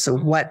 so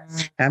what,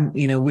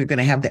 we're going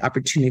to have the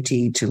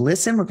opportunity to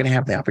listen. We're going to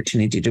have the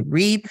opportunity to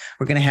read.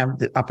 We're going to have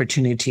the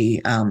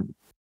opportunity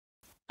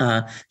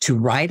to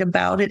write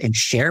about it and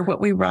share what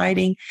we're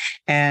writing.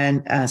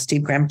 And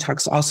Steve Graham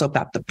talks also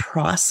about the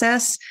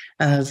process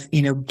of,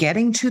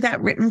 getting to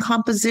that written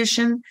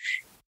composition.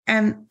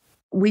 And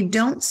we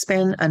don't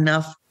spend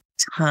enough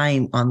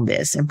time on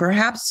this. And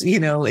perhaps,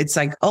 it's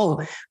like,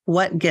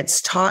 what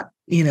gets taught,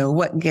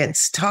 what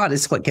gets taught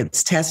is what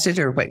gets tested,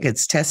 or what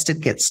gets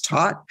tested gets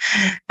taught.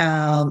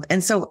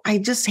 And so I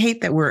just hate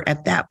that we're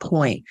at that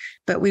point,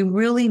 but we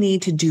really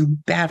need to do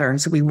better.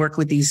 And so we work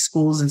with these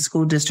schools and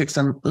school districts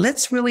on,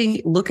 let's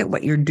really look at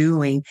what you're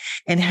doing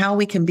and how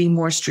we can be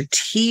more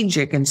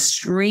strategic and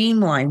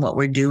streamline what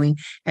we're doing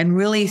and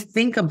really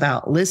think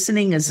about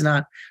listening is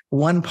not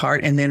one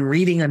part and then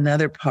reading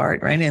another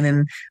part, right? And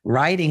then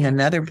writing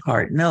another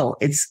part. No,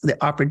 it's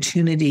the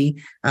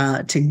opportunity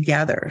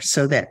together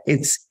so that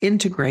it's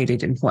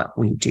integrated in what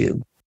we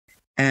do.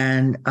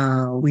 And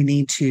we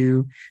need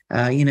to,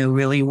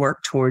 really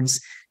work towards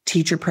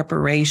teacher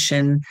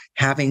preparation,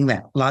 having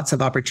that lots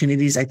of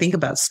opportunities. I think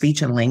about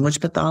speech and language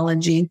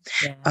pathology.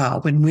 Yeah.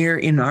 When we're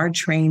in our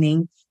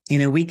training,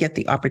 we get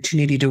the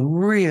opportunity to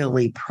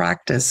really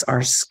practice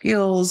our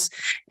skills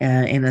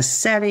in a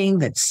setting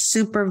that's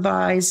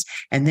supervised.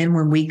 And then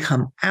when we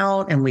come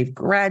out and we've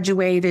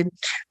graduated,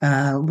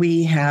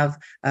 we have,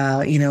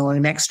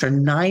 an extra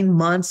 9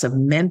 months of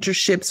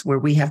mentorships where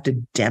we have to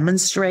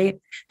demonstrate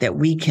that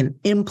we can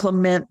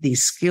implement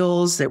these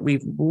skills that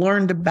we've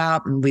learned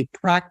about and we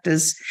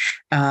practice,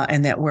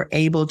 and that we're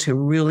able to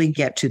really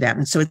get to that.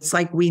 And so it's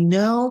like we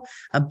know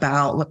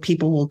about what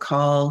people will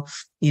call,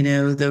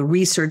 the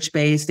research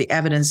base, the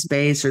evidence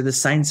base, or the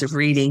science of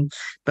reading.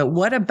 But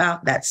what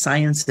about that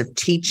science of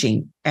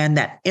teaching and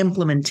that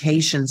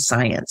implementation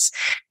science?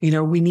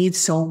 We need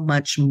so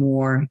much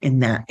more in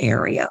that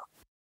area.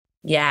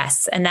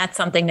 Yes. And that's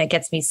something that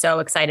gets me so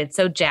excited,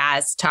 so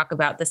jazzed to talk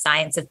about the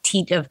science of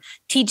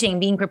teaching,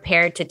 being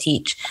prepared to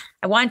teach.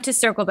 I want to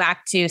circle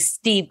back to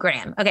Steve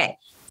Graham. Okay.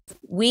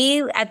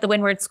 We at the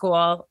Windward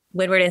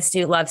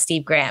Institute love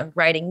Steve Graham.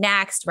 Writing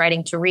Next,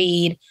 Writing to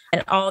Read,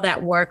 and all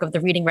that work of the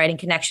reading-writing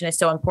connection is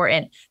so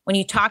important. When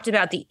you talked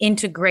about the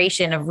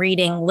integration of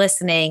reading,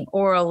 listening,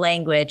 oral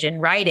language,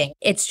 and writing,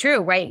 it's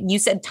true, right? You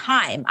said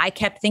time. I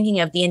kept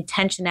thinking of the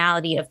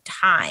intentionality of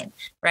time,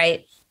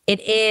 right? It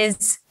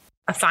is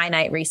a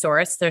finite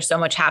resource. There's so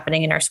much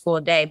happening in our school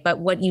day. But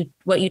what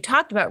you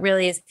talked about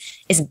really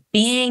is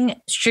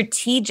being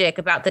strategic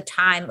about the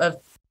time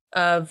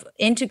of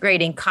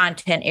integrating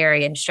content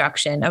area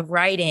instruction, of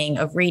writing,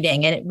 of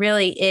reading. And it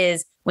really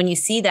is, when you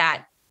see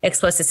that,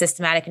 explicit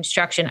systematic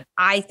instruction,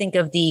 I think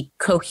of the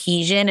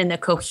cohesion and the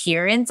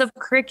coherence of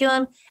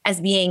curriculum as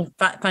being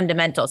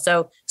fundamental.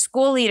 So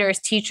school leaders,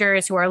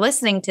 teachers who are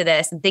listening to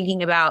this and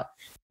thinking about,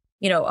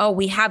 oh,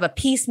 we have a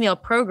piecemeal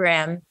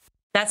program,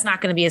 that's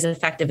not going to be as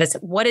effective as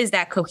what is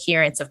that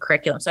coherence of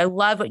curriculum. So I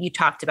love what you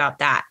talked about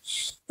that.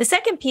 The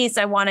second piece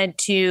I wanted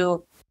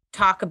to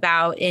talk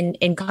about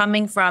in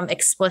coming from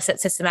explicit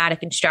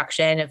systematic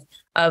instruction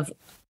of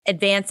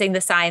advancing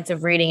the science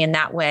of reading in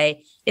that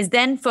way is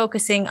then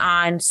focusing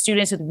on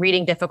students with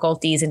reading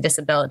difficulties and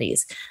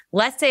disabilities.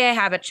 Let's say I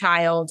have a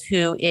child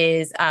who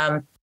is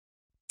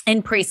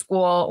in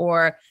preschool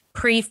or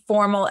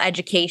pre-formal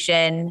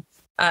education.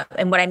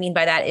 And what I mean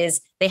by that is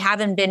they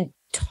haven't been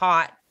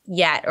taught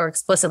yet or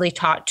explicitly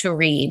taught to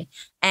read,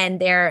 and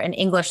they're an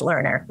English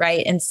learner,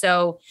 right? And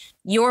so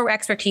your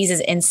expertise is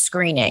in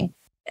screening,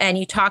 and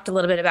you talked a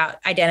little bit about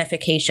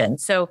identification.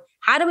 So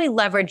how do we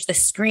leverage the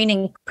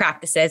screening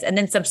practices and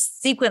then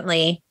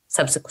subsequently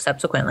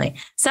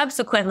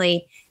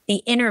the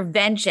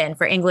intervention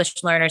for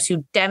English learners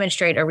who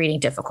demonstrate a reading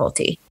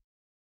difficulty?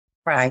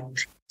 Right.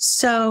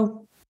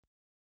 So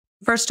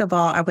first of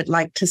all, I would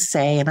like to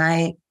say, and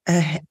I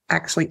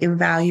actually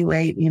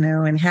evaluate,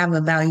 and have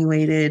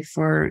evaluated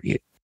for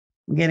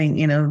getting,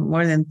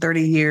 more than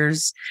 30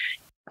 years,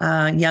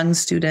 young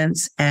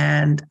students.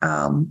 And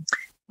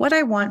what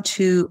I want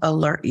to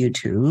alert you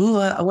to,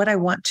 what I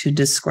want to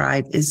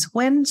describe is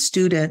when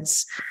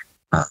students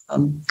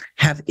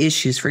have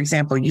issues. For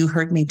example, you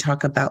heard me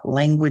talk about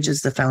language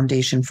as the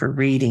foundation for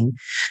reading.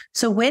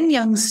 So when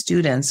young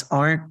students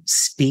aren't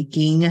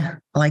speaking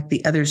like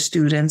the other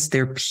students,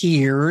 their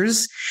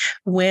peers,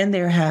 when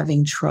they're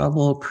having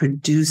trouble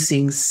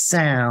producing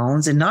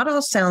sounds, and not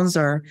all sounds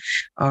are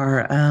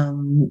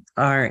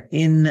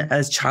in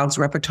a child's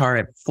repertoire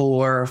at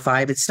 4 or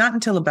 5. It's not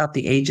until about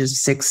the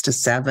ages 6 to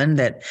 7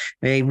 that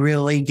they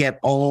really get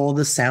all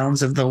the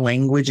sounds of the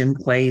language in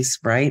place,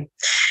 right?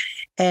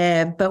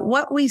 But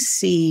what we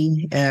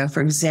see,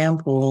 for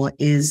example,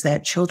 is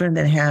that children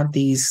that have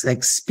these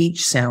like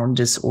speech sound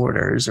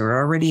disorders or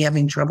already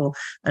having trouble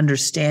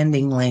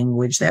understanding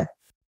language, that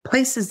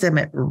places them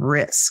at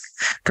risk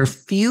for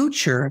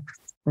future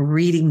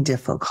reading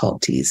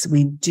difficulties.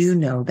 We do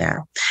know that.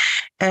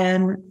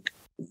 And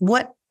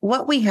what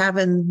we have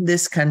in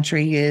this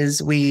country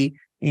is we,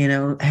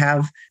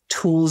 have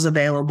tools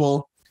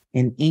available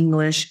in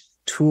English,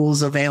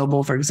 tools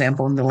available, for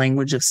example, in the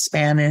language of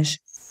Spanish.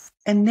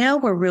 And now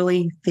we're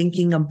really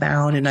thinking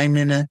about, and I'm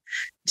in a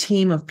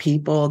team of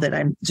people that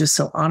I'm just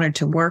so honored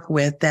to work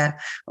with, that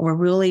we're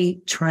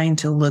really trying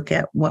to look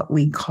at what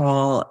we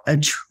call a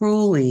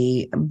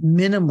truly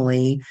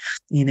minimally,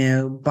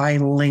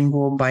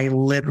 bilingual,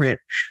 biliterate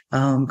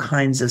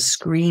kinds of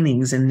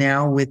screenings. And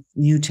now with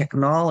new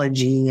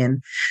technology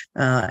and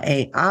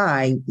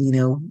AI,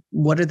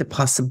 what are the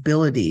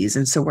possibilities?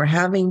 And so we're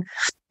having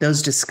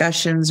those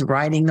discussions,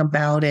 writing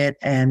about it,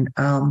 and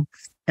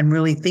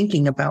really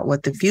thinking about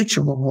what the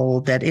future will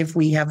hold, that if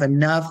we have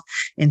enough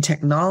in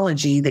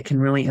technology that can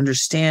really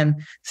understand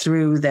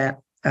through that,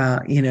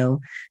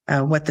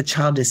 what the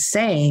child is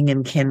saying,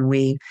 and can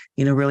we,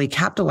 really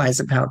capitalize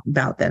about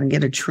that and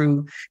get a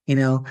true,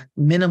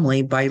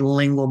 minimally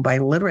bilingual,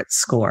 biliterate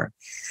score.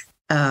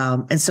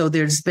 And so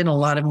there's been a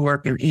lot of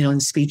work in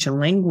speech and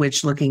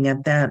language looking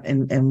at that,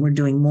 and we're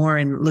doing more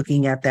in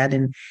looking at that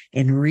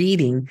in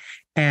reading.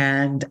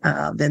 And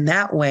then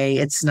that way,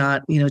 it's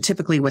not,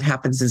 typically what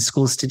happens in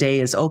schools today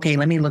is, okay,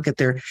 let me look at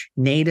their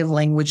native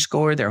language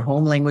score, their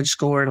home language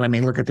score. Let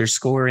me look at their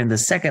score in the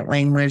second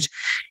language.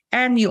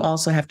 And you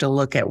also have to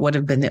look at what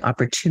have been the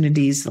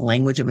opportunities, the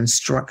language of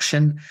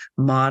instruction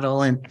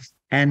model.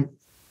 And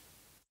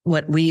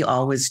what we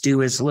always do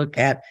is look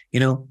at,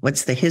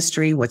 what's the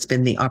history, what's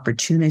been the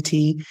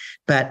opportunity.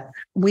 But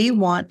we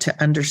want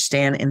to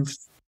understand and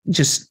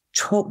just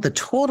the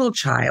total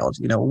child,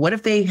 what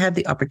if they had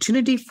the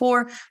opportunity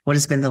for, what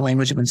has been the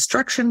language of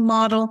instruction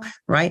model,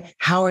 right?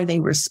 How are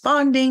they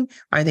responding?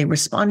 Are they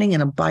responding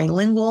in a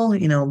bilingual,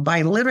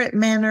 biliterate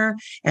manner?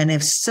 And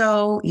if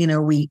so,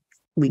 we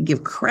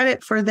give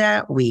credit for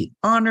that. We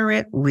honor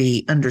it.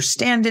 We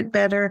understand it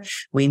better.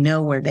 We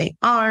know where they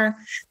are.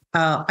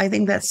 I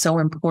think that's so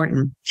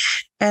important.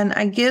 And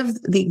I give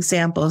the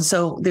example.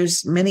 So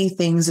there's many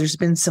things. There's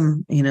been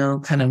some,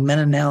 kind of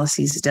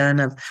meta-analyses done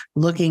of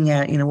looking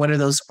at, what are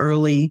those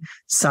early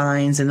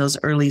signs, and those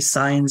early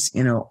signs,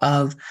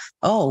 of,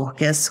 oh,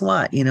 guess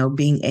what?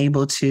 Being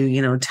able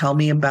to, tell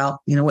me about,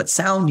 what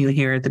sound you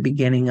hear at the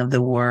beginning of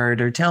the word,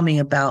 or tell me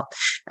about,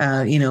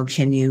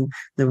 the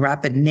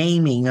rapid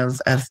naming of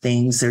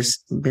things. There's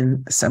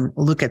been some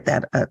look at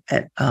that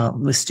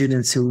with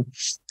students who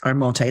are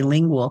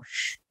multilingual.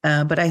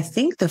 But I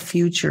think the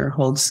future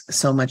holds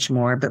so much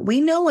more. But we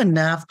know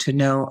enough to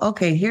know,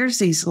 okay, here's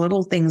these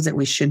little things that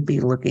we should be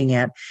looking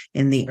at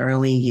in the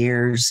early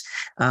years.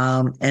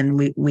 And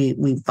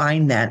we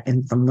find that,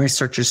 and from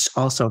researchers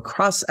also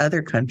across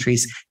other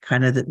countries,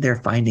 kind of that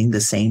they're finding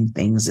the same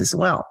things as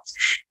well.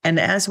 And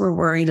as we're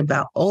worried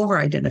about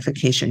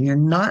over-identification, you're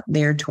not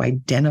there to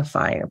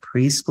identify a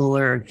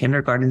preschooler or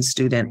kindergarten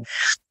student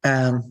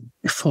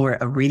for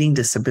a reading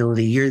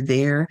disability, you're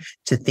there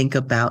to think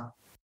about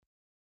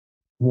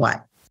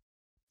what?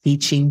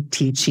 Teaching,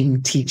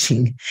 teaching,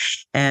 teaching.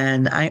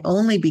 And I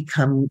only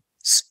become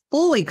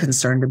fully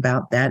concerned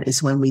about that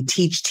is when we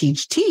teach,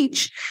 teach,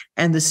 teach,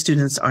 and the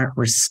students aren't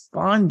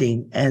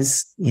responding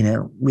as,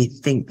 we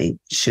think they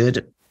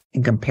should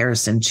in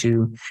comparison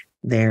to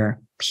their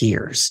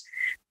peers.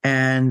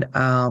 And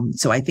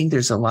so I think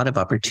there's a lot of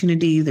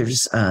opportunity.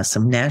 There's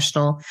some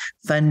national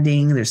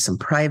funding, there's some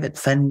private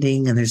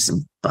funding, and there's a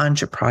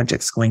bunch of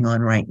projects going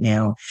on right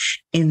now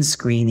in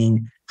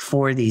screening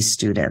for these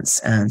students.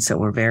 And so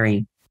we're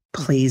very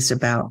pleased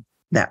about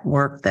that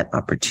work, that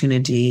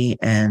opportunity.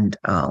 And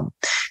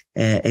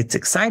it's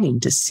exciting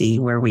to see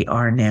where we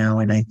are now.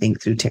 And I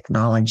think through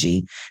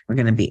technology, we're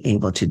going to be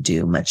able to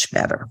do much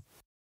better.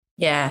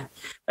 Yeah.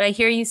 What I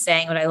hear you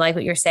saying, what I like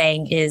what you're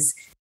saying is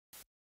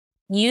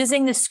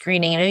using the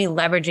screening and maybe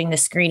leveraging the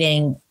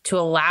screening to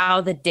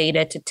allow the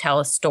data to tell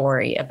a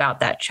story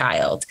about that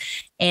child.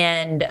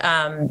 And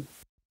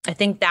I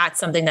think that's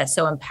something that's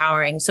so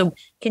empowering. So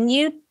can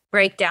you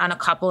break down a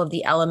couple of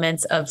the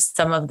elements of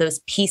some of those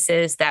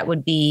pieces that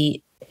would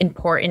be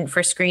important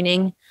for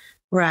screening?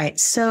 Right.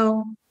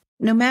 So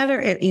no matter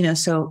it,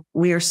 so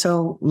we are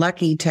so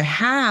lucky to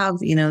have,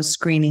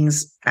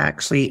 screenings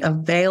actually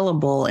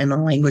available in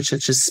a language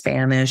such as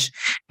Spanish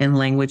and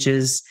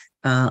languages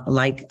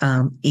like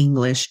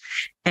English.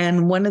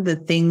 And one of the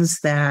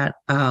things that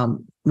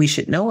we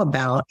should know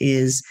about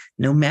is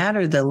no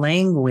matter the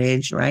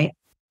language, right,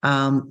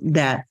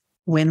 that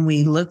when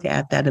we look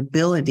at that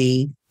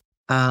ability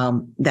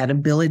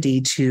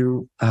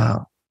to,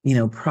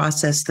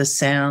 process the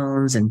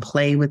sounds and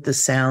play with the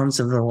sounds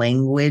of the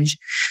language,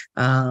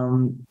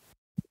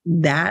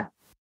 that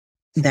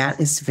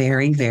is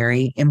very,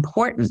 very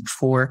important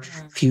for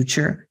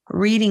future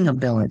reading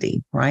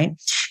ability, right?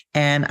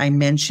 And I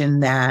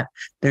mentioned that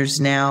there's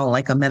now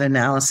like a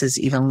meta-analysis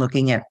even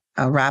looking at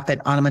rapid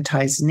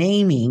onomatized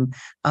naming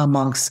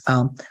amongst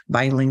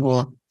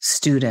bilingual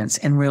students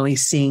and really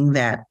seeing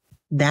that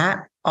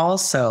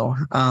also,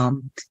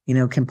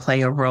 can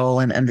play a role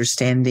in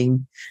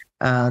understanding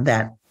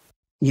that,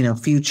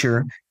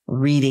 future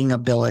reading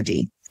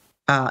ability.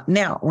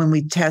 Now, when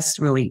we test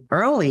really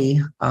early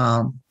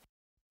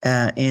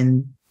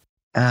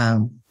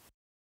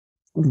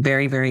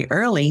very, very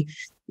early,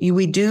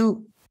 we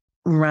do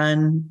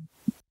run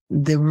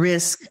the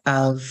risk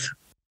of,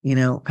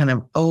 kind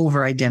of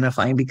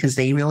over-identifying because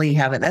they really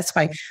haven't. That's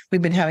why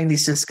we've been having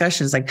these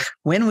discussions. Like,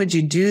 when would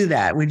you do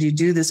that? Would you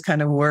do this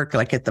kind of work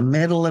like at the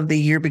middle of the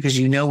year because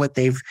you know what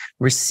they've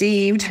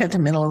received at the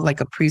middle of like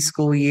a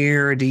preschool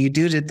year? Or do you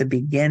do it at the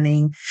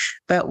beginning?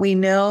 But we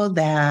know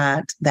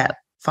that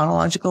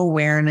phonological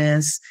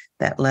awareness,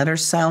 that letter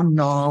sound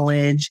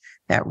knowledge,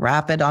 that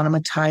rapid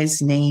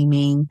onomatized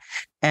naming,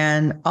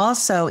 and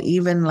also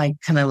even like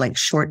kind of like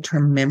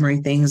short-term memory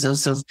things.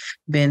 Those have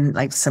been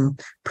like some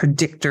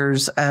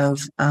predictors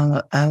of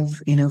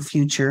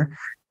future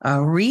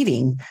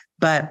reading.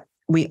 But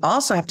we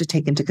also have to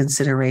take into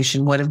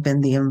consideration what have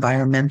been the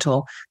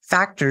environmental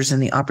factors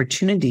and the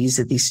opportunities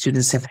that these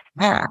students have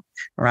had,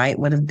 right?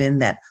 What have been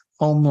that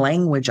home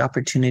language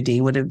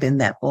opportunity, would have been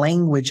that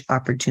language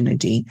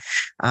opportunity,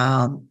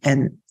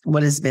 and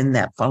what has been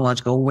that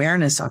phonological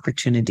awareness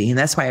opportunity. And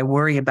that's why I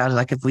worry about it.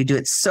 Like, if we do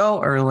it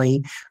so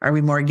early, are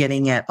we more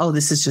getting at, oh,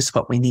 this is just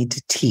what we need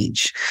to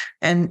teach?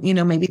 And,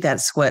 maybe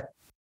that's what,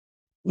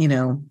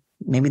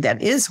 maybe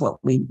that is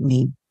what we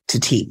need to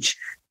teach.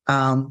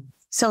 So,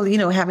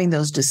 having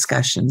those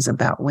discussions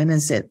about when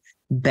is it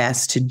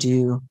best to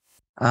do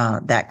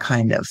that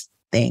kind of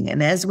thing.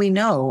 And as we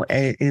know,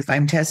 if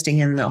I'm testing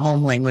in the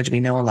home language, we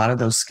know a lot of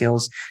those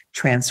skills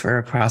transfer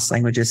across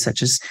languages,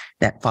 such as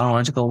that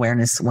phonological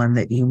awareness one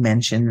that you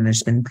mentioned. And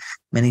there's been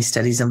many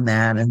studies on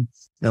that, and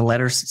the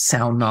letter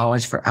sound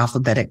knowledge for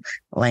alphabetic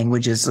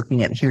languages,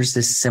 looking at here's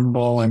this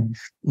symbol and,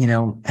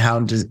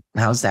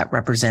 how's that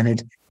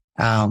represented,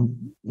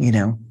 in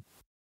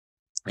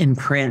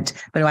print.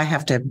 But do I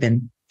have to have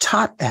been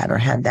taught that or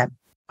had that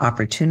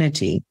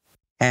opportunity?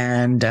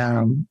 And,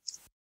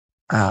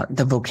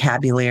 the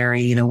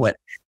vocabulary, what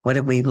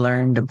have we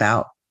learned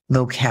about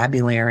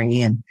vocabulary?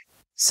 And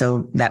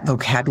so that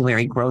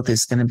vocabulary growth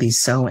is going to be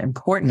so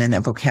important, and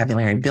that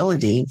vocabulary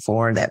ability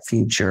for that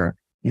future,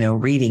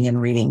 reading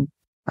and reading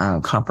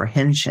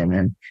comprehension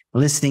and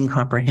listening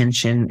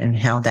comprehension, and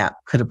how that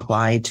could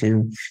apply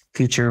to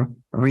future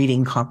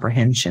reading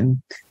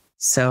comprehension.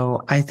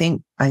 So I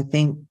think,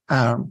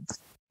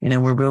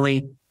 we're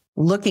really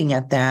looking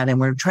at that,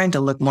 and we're trying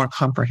to look more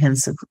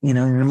comprehensive, in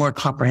a more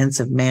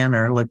comprehensive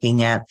manner,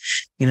 looking at,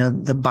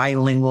 the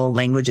bilingual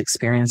language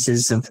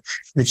experiences of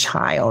the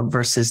child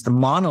versus the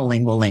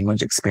monolingual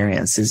language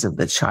experiences of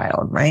the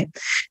child, right?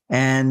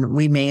 And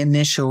we may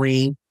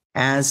initially,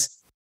 as,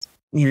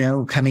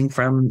 coming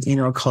from,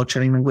 a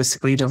culturally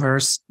linguistically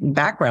diverse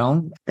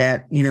background,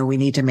 that, we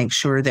need to make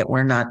sure that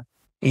we're not,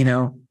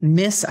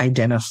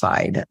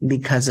 misidentified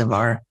because of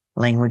our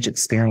language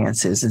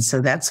experiences. And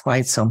so that's why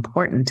it's so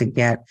important to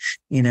get,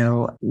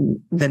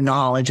 the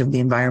knowledge of the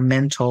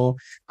environmental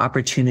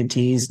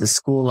opportunities, the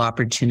school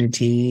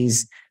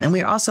opportunities. And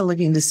we're also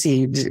looking to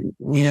see,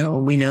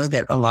 we know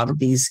that a lot of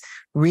these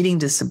reading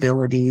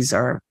disabilities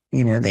are,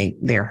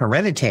 they're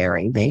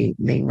hereditary.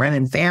 They run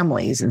in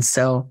families. And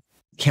so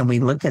can we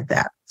look at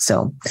that?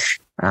 So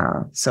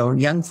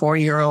young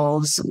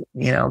 4-year-olds,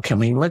 can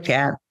we look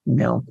at,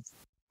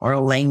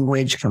 oral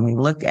language? Can we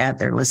look at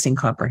their listening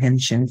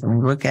comprehension? Can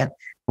we look at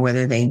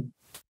whether they,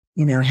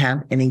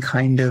 have any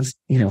kind of,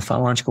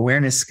 phonological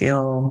awareness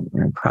skill,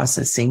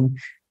 processing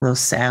those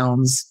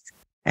sounds?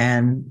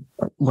 And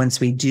once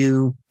we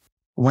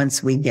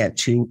get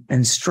to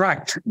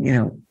instruct,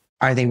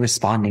 are they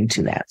responding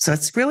to that? So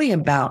it's really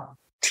about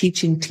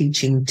teaching.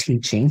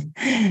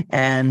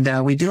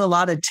 And we do a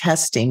lot of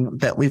testing,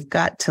 but we've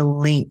got to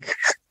link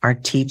our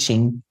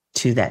teaching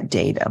to that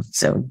data.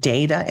 So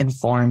data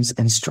informs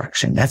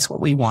instruction. That's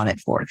what we want it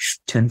for,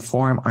 to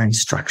inform our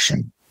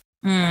instruction.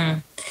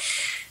 And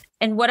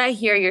what I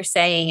hear you're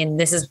saying, and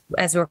this is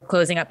as we're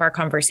closing up our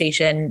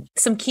conversation,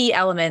 some key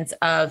elements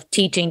of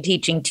teaching,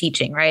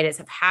 right, is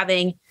of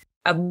having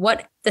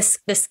what the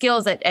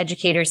skills that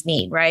educators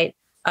need, right?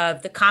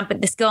 Of the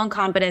skill and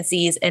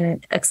competencies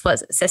in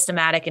explicit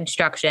systematic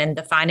instruction,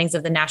 the findings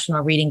of the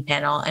National Reading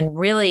Panel, and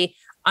really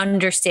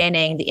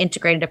understanding the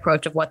integrated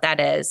approach of what that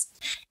is.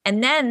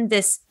 And then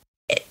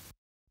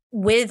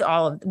with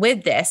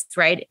this,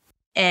 right?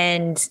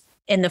 And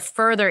in the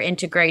further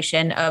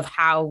integration of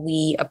how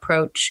we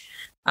approach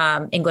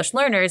English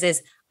learners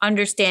is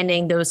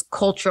understanding those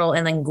cultural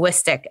and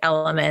linguistic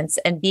elements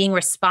and being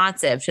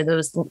responsive to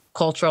those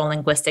cultural and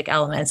linguistic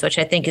elements, which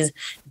I think is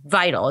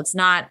vital. It's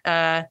not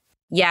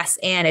yes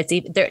and it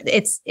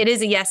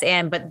is a yes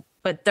and,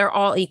 but they're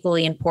all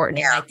equally important.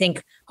 Yeah. And I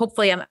think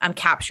hopefully I'm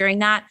capturing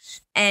that.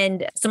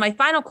 And so my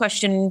final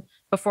question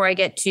before I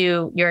get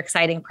to your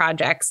exciting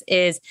projects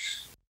is,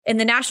 in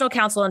the National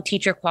Council on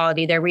Teacher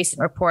Quality, their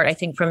recent report, I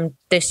think from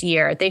this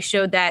year, they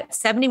showed that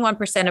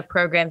 71% of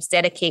programs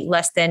dedicate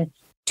less than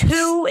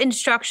 2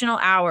 instructional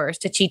hours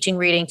to teaching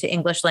reading to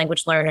English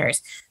language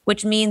learners,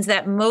 which means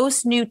that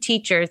most new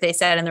teachers, they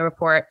said in the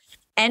report,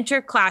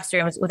 enter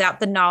classrooms without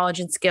the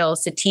knowledge and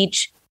skills to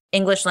teach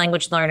English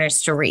language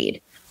learners to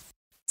read.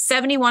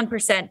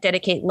 71%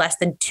 dedicate less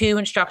than 2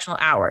 instructional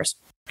hours.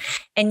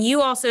 And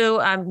you also,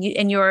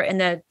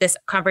 this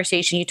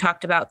conversation, you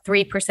talked about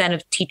 3%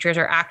 of teachers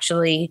are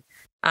actually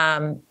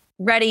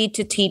ready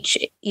to teach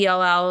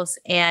ELLs.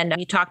 And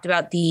you talked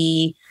about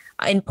the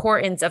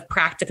importance of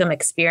practicum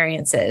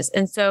experiences.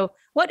 And so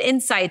what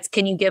insights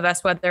can you give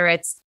us, whether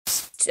it's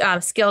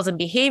skills and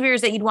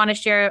behaviors that you'd want to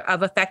share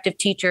of effective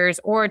teachers,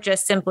 or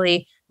just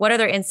simply what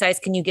other insights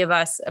can you give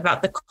us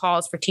about the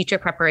calls for teacher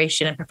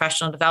preparation and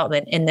professional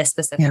development in this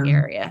specific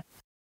area?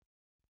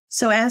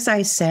 So as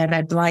I said,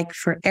 I'd like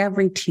for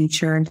every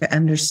teacher to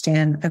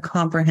understand a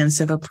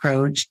comprehensive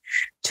approach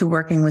to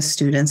working with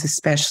students,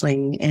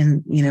 especially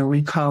in,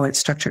 we call it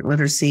structured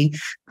literacy.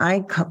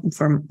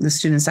 From the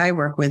students I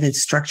work with,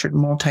 it's structured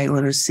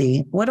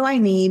multiliteracy. What do I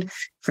need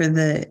for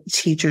the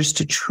teachers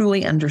to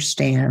truly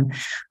understand?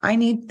 I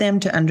need them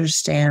to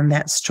understand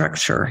that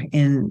structure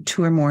in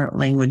 2 or more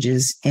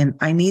languages. And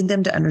I need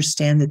them to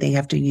understand that they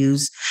have to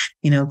use,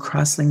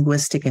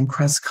 cross-linguistic and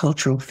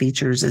cross-cultural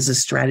features as a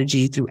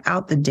strategy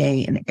throughout the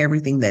day and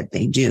everything that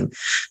they do.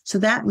 So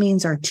that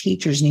means our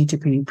teachers need to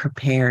be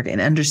prepared in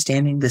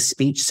understanding the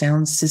speech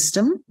sound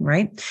system,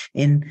 right?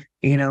 In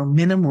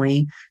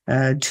minimally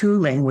 2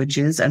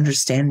 languages,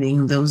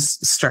 understanding those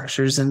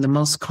structures in the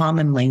most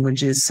common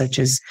languages such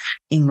as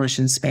English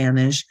and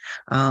Spanish.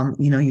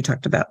 You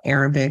talked about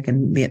Arabic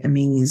and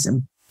Vietnamese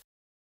and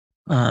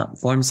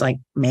forms like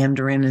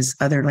Mandarin as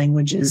other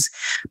languages,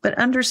 but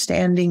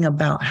understanding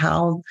about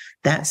how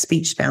that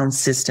speech sound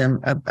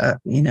system,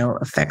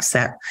 affects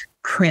that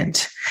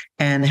print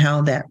and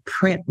how that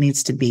print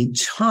needs to be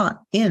taught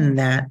in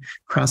that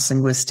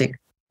cross-linguistic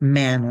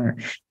manner,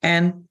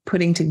 and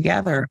putting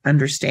together,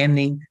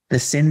 understanding the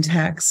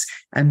syntax,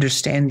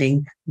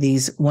 understanding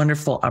these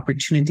wonderful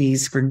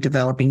opportunities for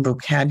developing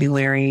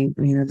vocabulary,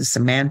 the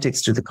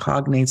semantics to the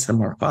cognates, the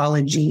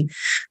morphology,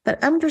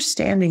 but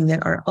understanding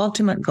that our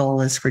ultimate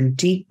goal is for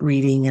deep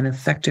reading and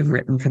effective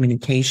written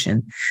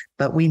communication.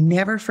 But we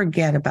never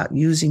forget about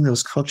using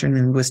those culturally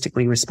and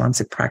linguistically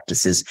responsive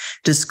practices.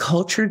 Does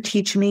culture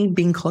teach me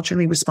being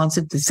culturally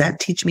responsive? Does that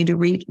teach me to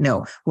read?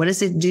 No. What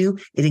does it do?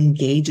 It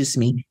engages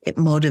me. It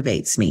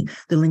motivates me.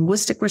 The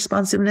linguistic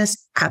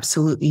responsiveness,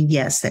 absolutely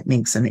yes, that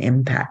makes an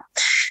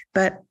impact.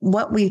 But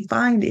what we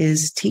find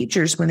is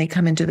teachers, when they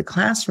come into the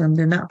classroom,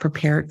 they're not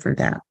prepared for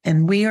that.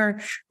 And we are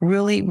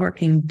really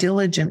working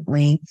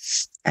diligently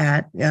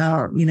at,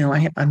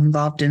 I'm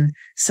involved in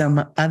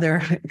some other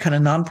kind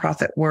of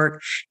nonprofit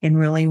work in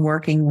really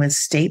working with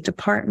state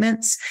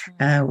departments,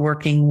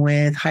 working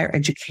with higher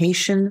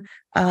education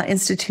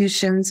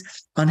institutions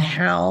on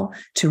how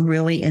to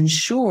really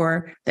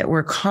ensure that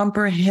we're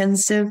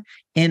comprehensive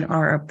in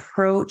our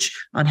approach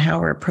on how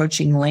we're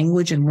approaching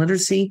language and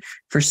literacy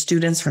for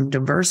students from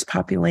diverse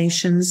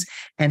populations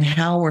and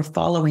how we're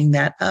following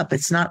that up.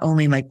 It's not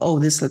only like, oh,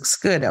 this looks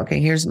good. Okay,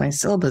 here's my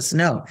syllabus.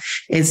 No,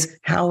 it's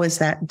how is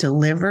that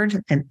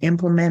delivered and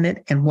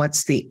implemented and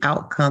what's the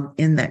outcome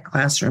in that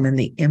classroom and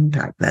the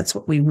impact. That's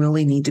what we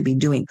really need to be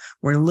doing.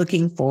 We're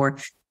looking for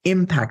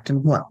impact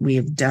in what we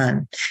have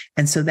done.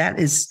 And so that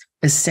is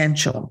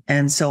essential.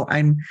 And so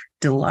I'm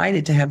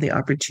delighted to have the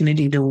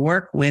opportunity to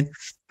work with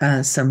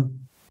some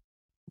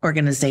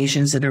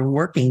organizations that are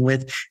working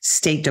with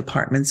state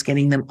departments,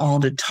 getting them all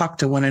to talk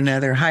to one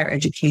another, higher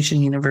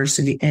education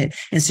university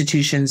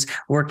institutions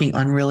working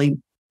on really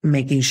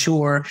making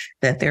sure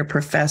that their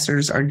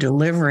professors are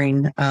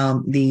delivering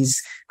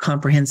these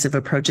comprehensive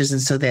approaches,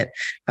 and so that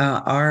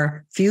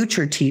our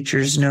future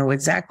teachers know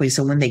exactly.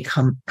 So when they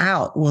come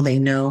out, will they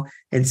know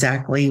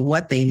exactly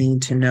what they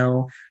need to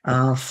know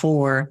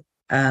for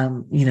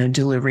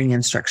delivering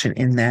instruction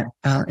in that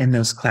in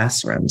those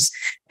classrooms.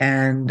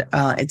 And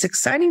it's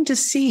exciting to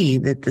see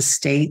that the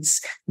states,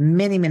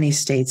 many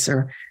states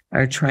are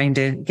trying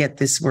to get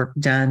this work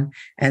done,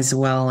 as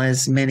well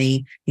as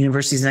many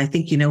universities. And I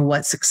think,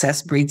 what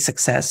success breeds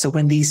success. So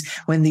when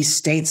these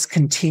states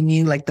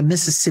continue, like the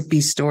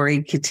Mississippi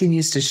story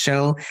continues to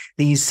show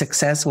these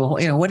success, well,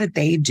 what did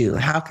they do?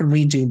 How can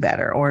we do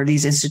better? Or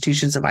these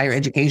institutions of higher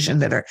education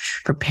that are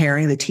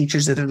preparing the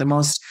teachers that are the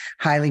most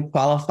highly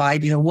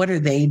qualified, what are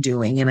they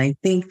doing? And I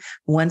think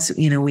once,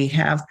 we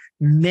have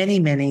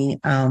many,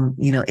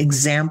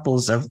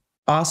 examples of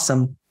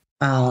awesome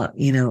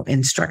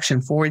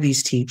instruction for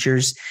these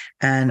teachers.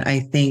 And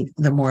I think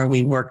the more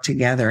we work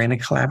together in a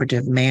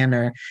collaborative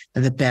manner,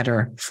 the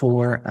better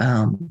for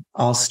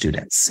all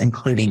students,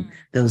 including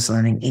those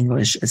learning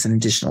English as an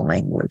additional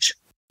language.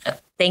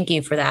 Thank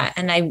you for that.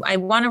 And I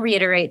want to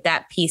reiterate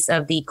that piece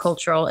of the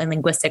cultural and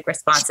linguistic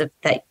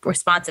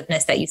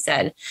responsiveness that you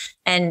said,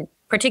 and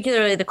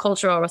particularly the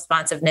cultural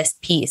responsiveness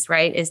piece,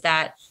 right? Is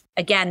that,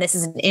 again, this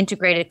is an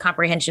integrated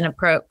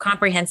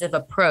comprehensive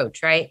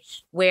approach, right?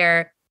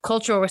 Where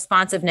cultural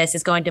responsiveness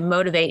is going to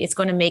motivate, it's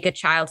going to make a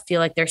child feel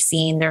like they're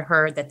seen, they're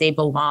heard, that they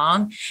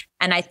belong.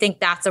 And I think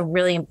that's a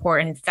really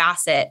important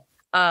facet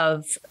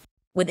of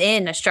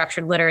within a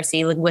structured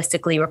literacy,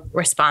 linguistically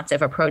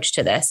responsive approach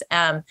to this.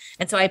 And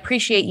so I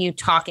appreciate you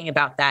talking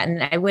about that.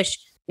 And I wish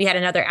we had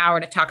another hour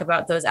to talk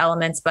about those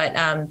elements, but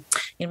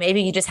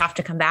maybe you just have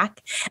to come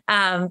back.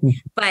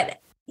 But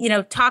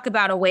talk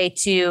about a way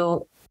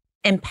to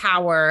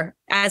empower.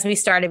 As we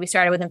started with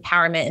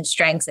empowerment and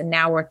strengths, and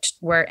now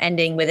we're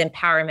ending with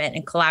empowerment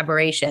and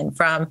collaboration,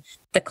 from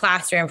the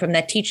classroom, from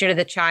the teacher to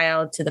the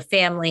child to the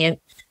family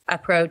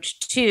approach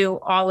to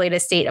all the way to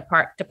state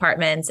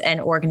departments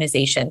and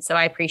organizations. So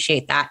I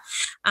appreciate that.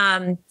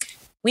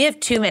 We have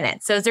 2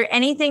 minutes. So is there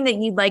anything that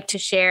you'd like to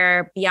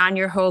share beyond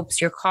your hopes,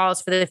 your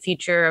calls for the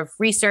future of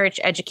research,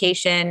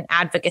 education,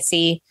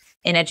 advocacy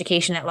in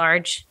education at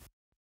large?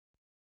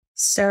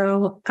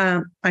 So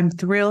I'm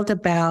thrilled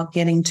about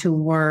getting to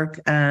work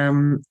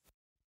and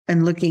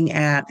looking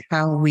at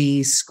how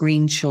we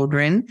screen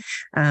children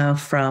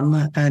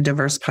from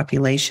diverse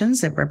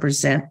populations that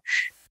represent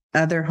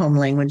other home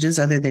languages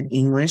other than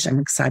English. I'm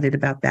excited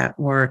about that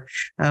work.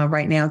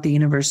 Right now at the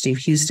University of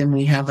Houston,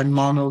 we have a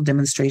model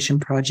demonstration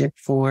project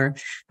for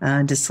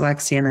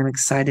dyslexia, and I'm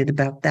excited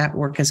about that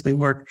work as we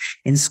work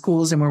in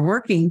schools. And we're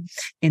working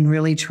in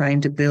really trying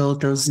to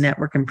build those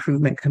network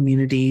improvement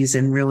communities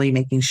and really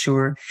making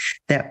sure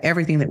that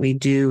everything that we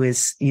do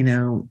is,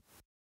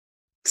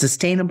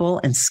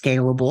 sustainable and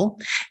scalable,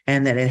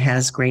 and that it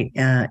has great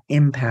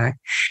impact,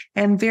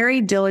 and very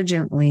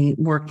diligently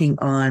working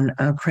on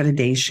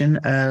accreditation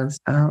of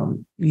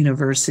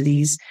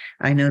universities.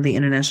 I know the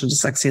International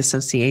Dyslexia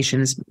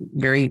Association is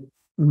very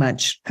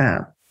much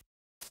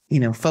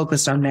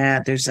focused on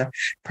that. There's a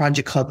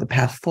project called The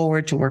Path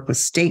Forward to work with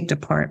state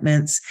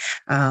departments.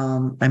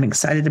 I'm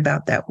excited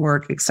about that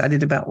work,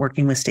 excited about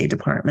working with state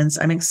departments.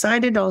 I'm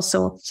excited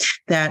also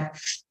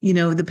that,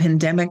 the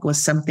pandemic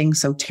was something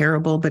so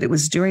terrible, but it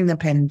was during the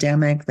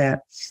pandemic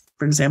that,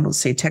 for example,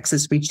 say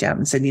Texas reached out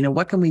and said,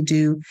 what can we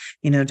do,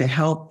 to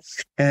help,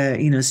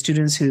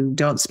 students who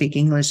don't speak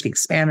English, speak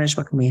Spanish?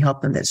 What can we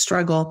help them that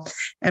struggle?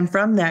 And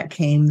from that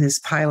came this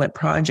pilot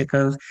project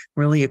of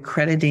really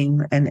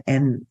accrediting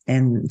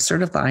and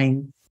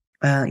certifying,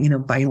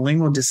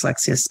 bilingual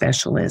dyslexia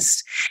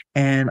specialists.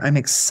 And I'm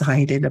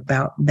excited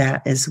about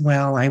that as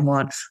well. I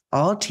want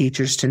all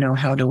teachers to know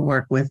how to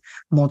work with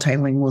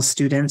multilingual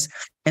students.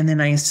 And then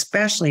I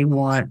especially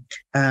want,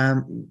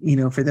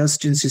 for those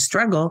students who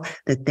struggle,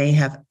 that they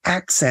have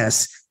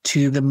access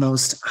to the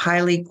most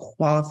highly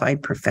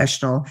qualified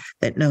professional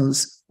that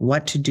knows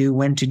what to do,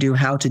 when to do,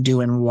 how to do,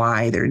 and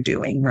why they're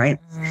doing, right?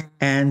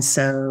 And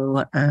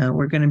so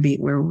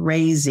we're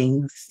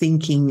raising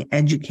thinking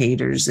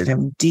educators that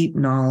have deep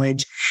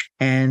knowledge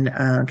and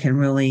can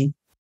really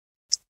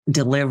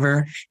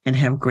deliver and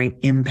have great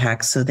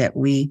impact so that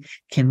we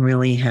can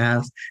really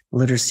have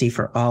literacy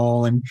for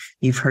all. And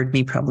you've heard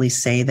me probably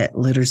say that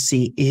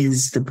literacy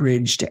is the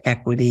bridge to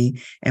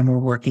equity, and we're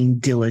working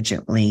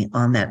diligently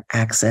on that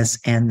access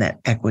and that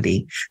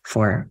equity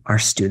for our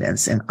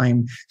students. And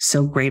I'm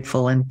so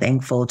grateful and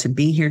thankful to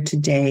be here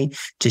today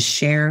to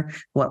share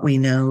what we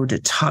know, to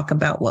talk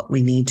about what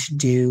we need to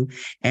do.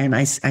 And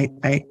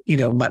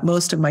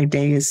most of my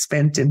day is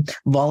spent in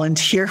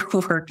volunteer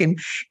work,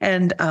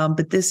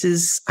 but this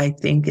is, I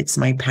think it's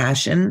my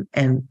passion.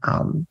 And,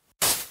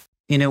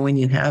 when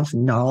you have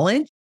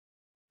knowledge,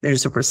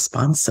 there's a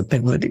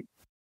responsibility.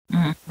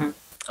 Mm-hmm.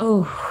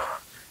 Oh,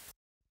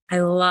 I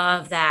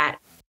love that.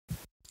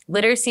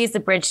 Literacy is the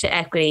bridge to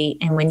equity.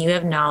 And when you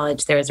have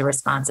knowledge, there is a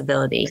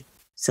responsibility.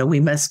 So we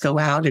must go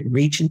out and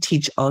reach and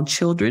teach all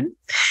children.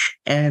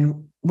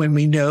 And when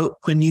you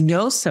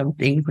know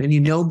something, when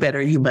you know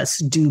better, you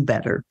must do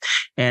better.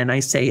 And I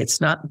say it's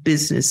not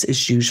business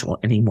as usual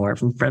anymore.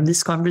 From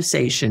this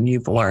conversation,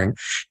 you've learned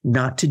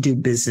not to do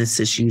business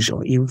as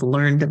usual. You've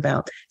learned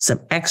about some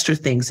extra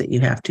things that you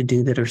have to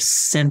do that are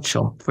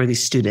essential for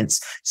these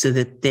students so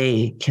that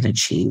they can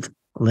achieve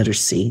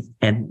literacy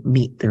and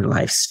meet their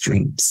life's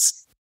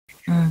dreams.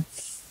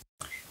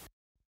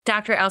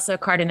 Dr. Elsa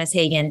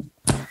Cárdenas-Hagan,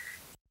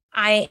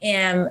 I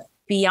am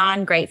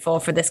beyond grateful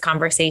for this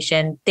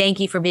conversation. Thank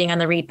you for being on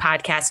the Read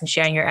podcast and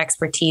sharing your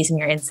expertise and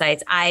your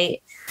insights. I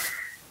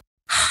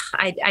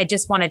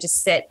just want to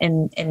sit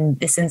in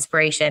this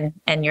inspiration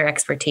and your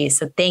expertise.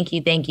 So thank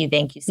you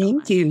so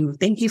much.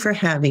 Thank you for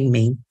having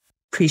me.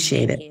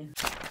 Appreciate it.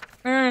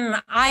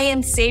 I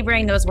am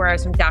savoring those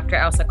words from Dr.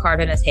 Elsa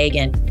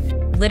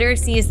Cárdenas-Hagan.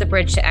 Literacy is the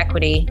bridge to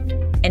equity.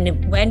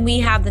 And when we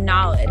have the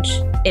knowledge,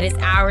 it is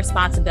our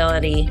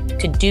responsibility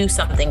to do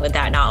something with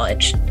that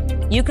knowledge.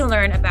 You can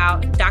learn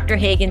about Dr.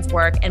 Hagan's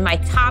work and my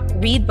top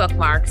read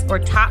bookmarks or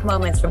top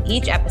moments from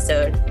each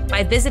episode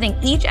by visiting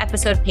each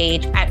episode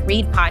page at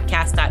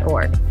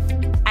readpodcast.org.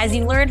 As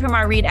you learn from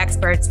our read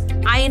experts,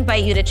 I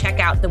invite you to check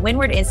out the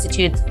Windward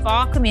Institute's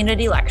Fall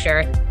Community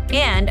Lecture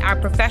and our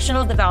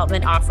professional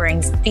development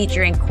offerings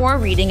featuring core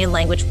reading and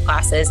language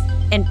classes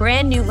and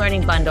brand new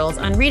learning bundles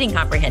on reading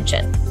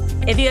comprehension.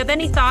 If you have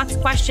any thoughts,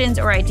 questions,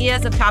 or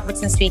ideas of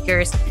topics and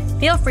speakers,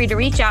 feel free to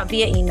reach out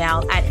via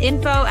email at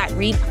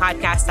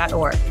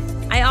info@readpodcast.org.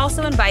 I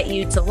also invite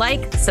you to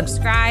like,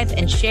 subscribe,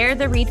 and share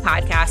the Read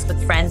Podcast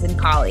with friends and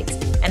colleagues.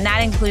 And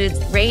that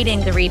includes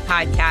rating the Read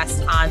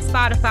Podcast on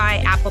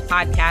Spotify, Apple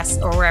Podcasts,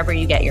 or wherever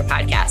you get your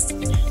podcasts.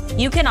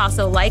 You can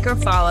also like or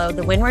follow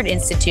the Windward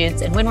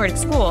Institute's and Windward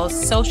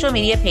School's social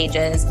media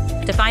pages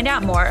to find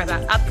out more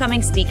about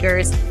upcoming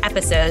speakers,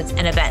 episodes,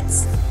 and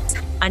events.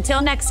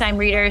 Until next time,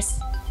 readers.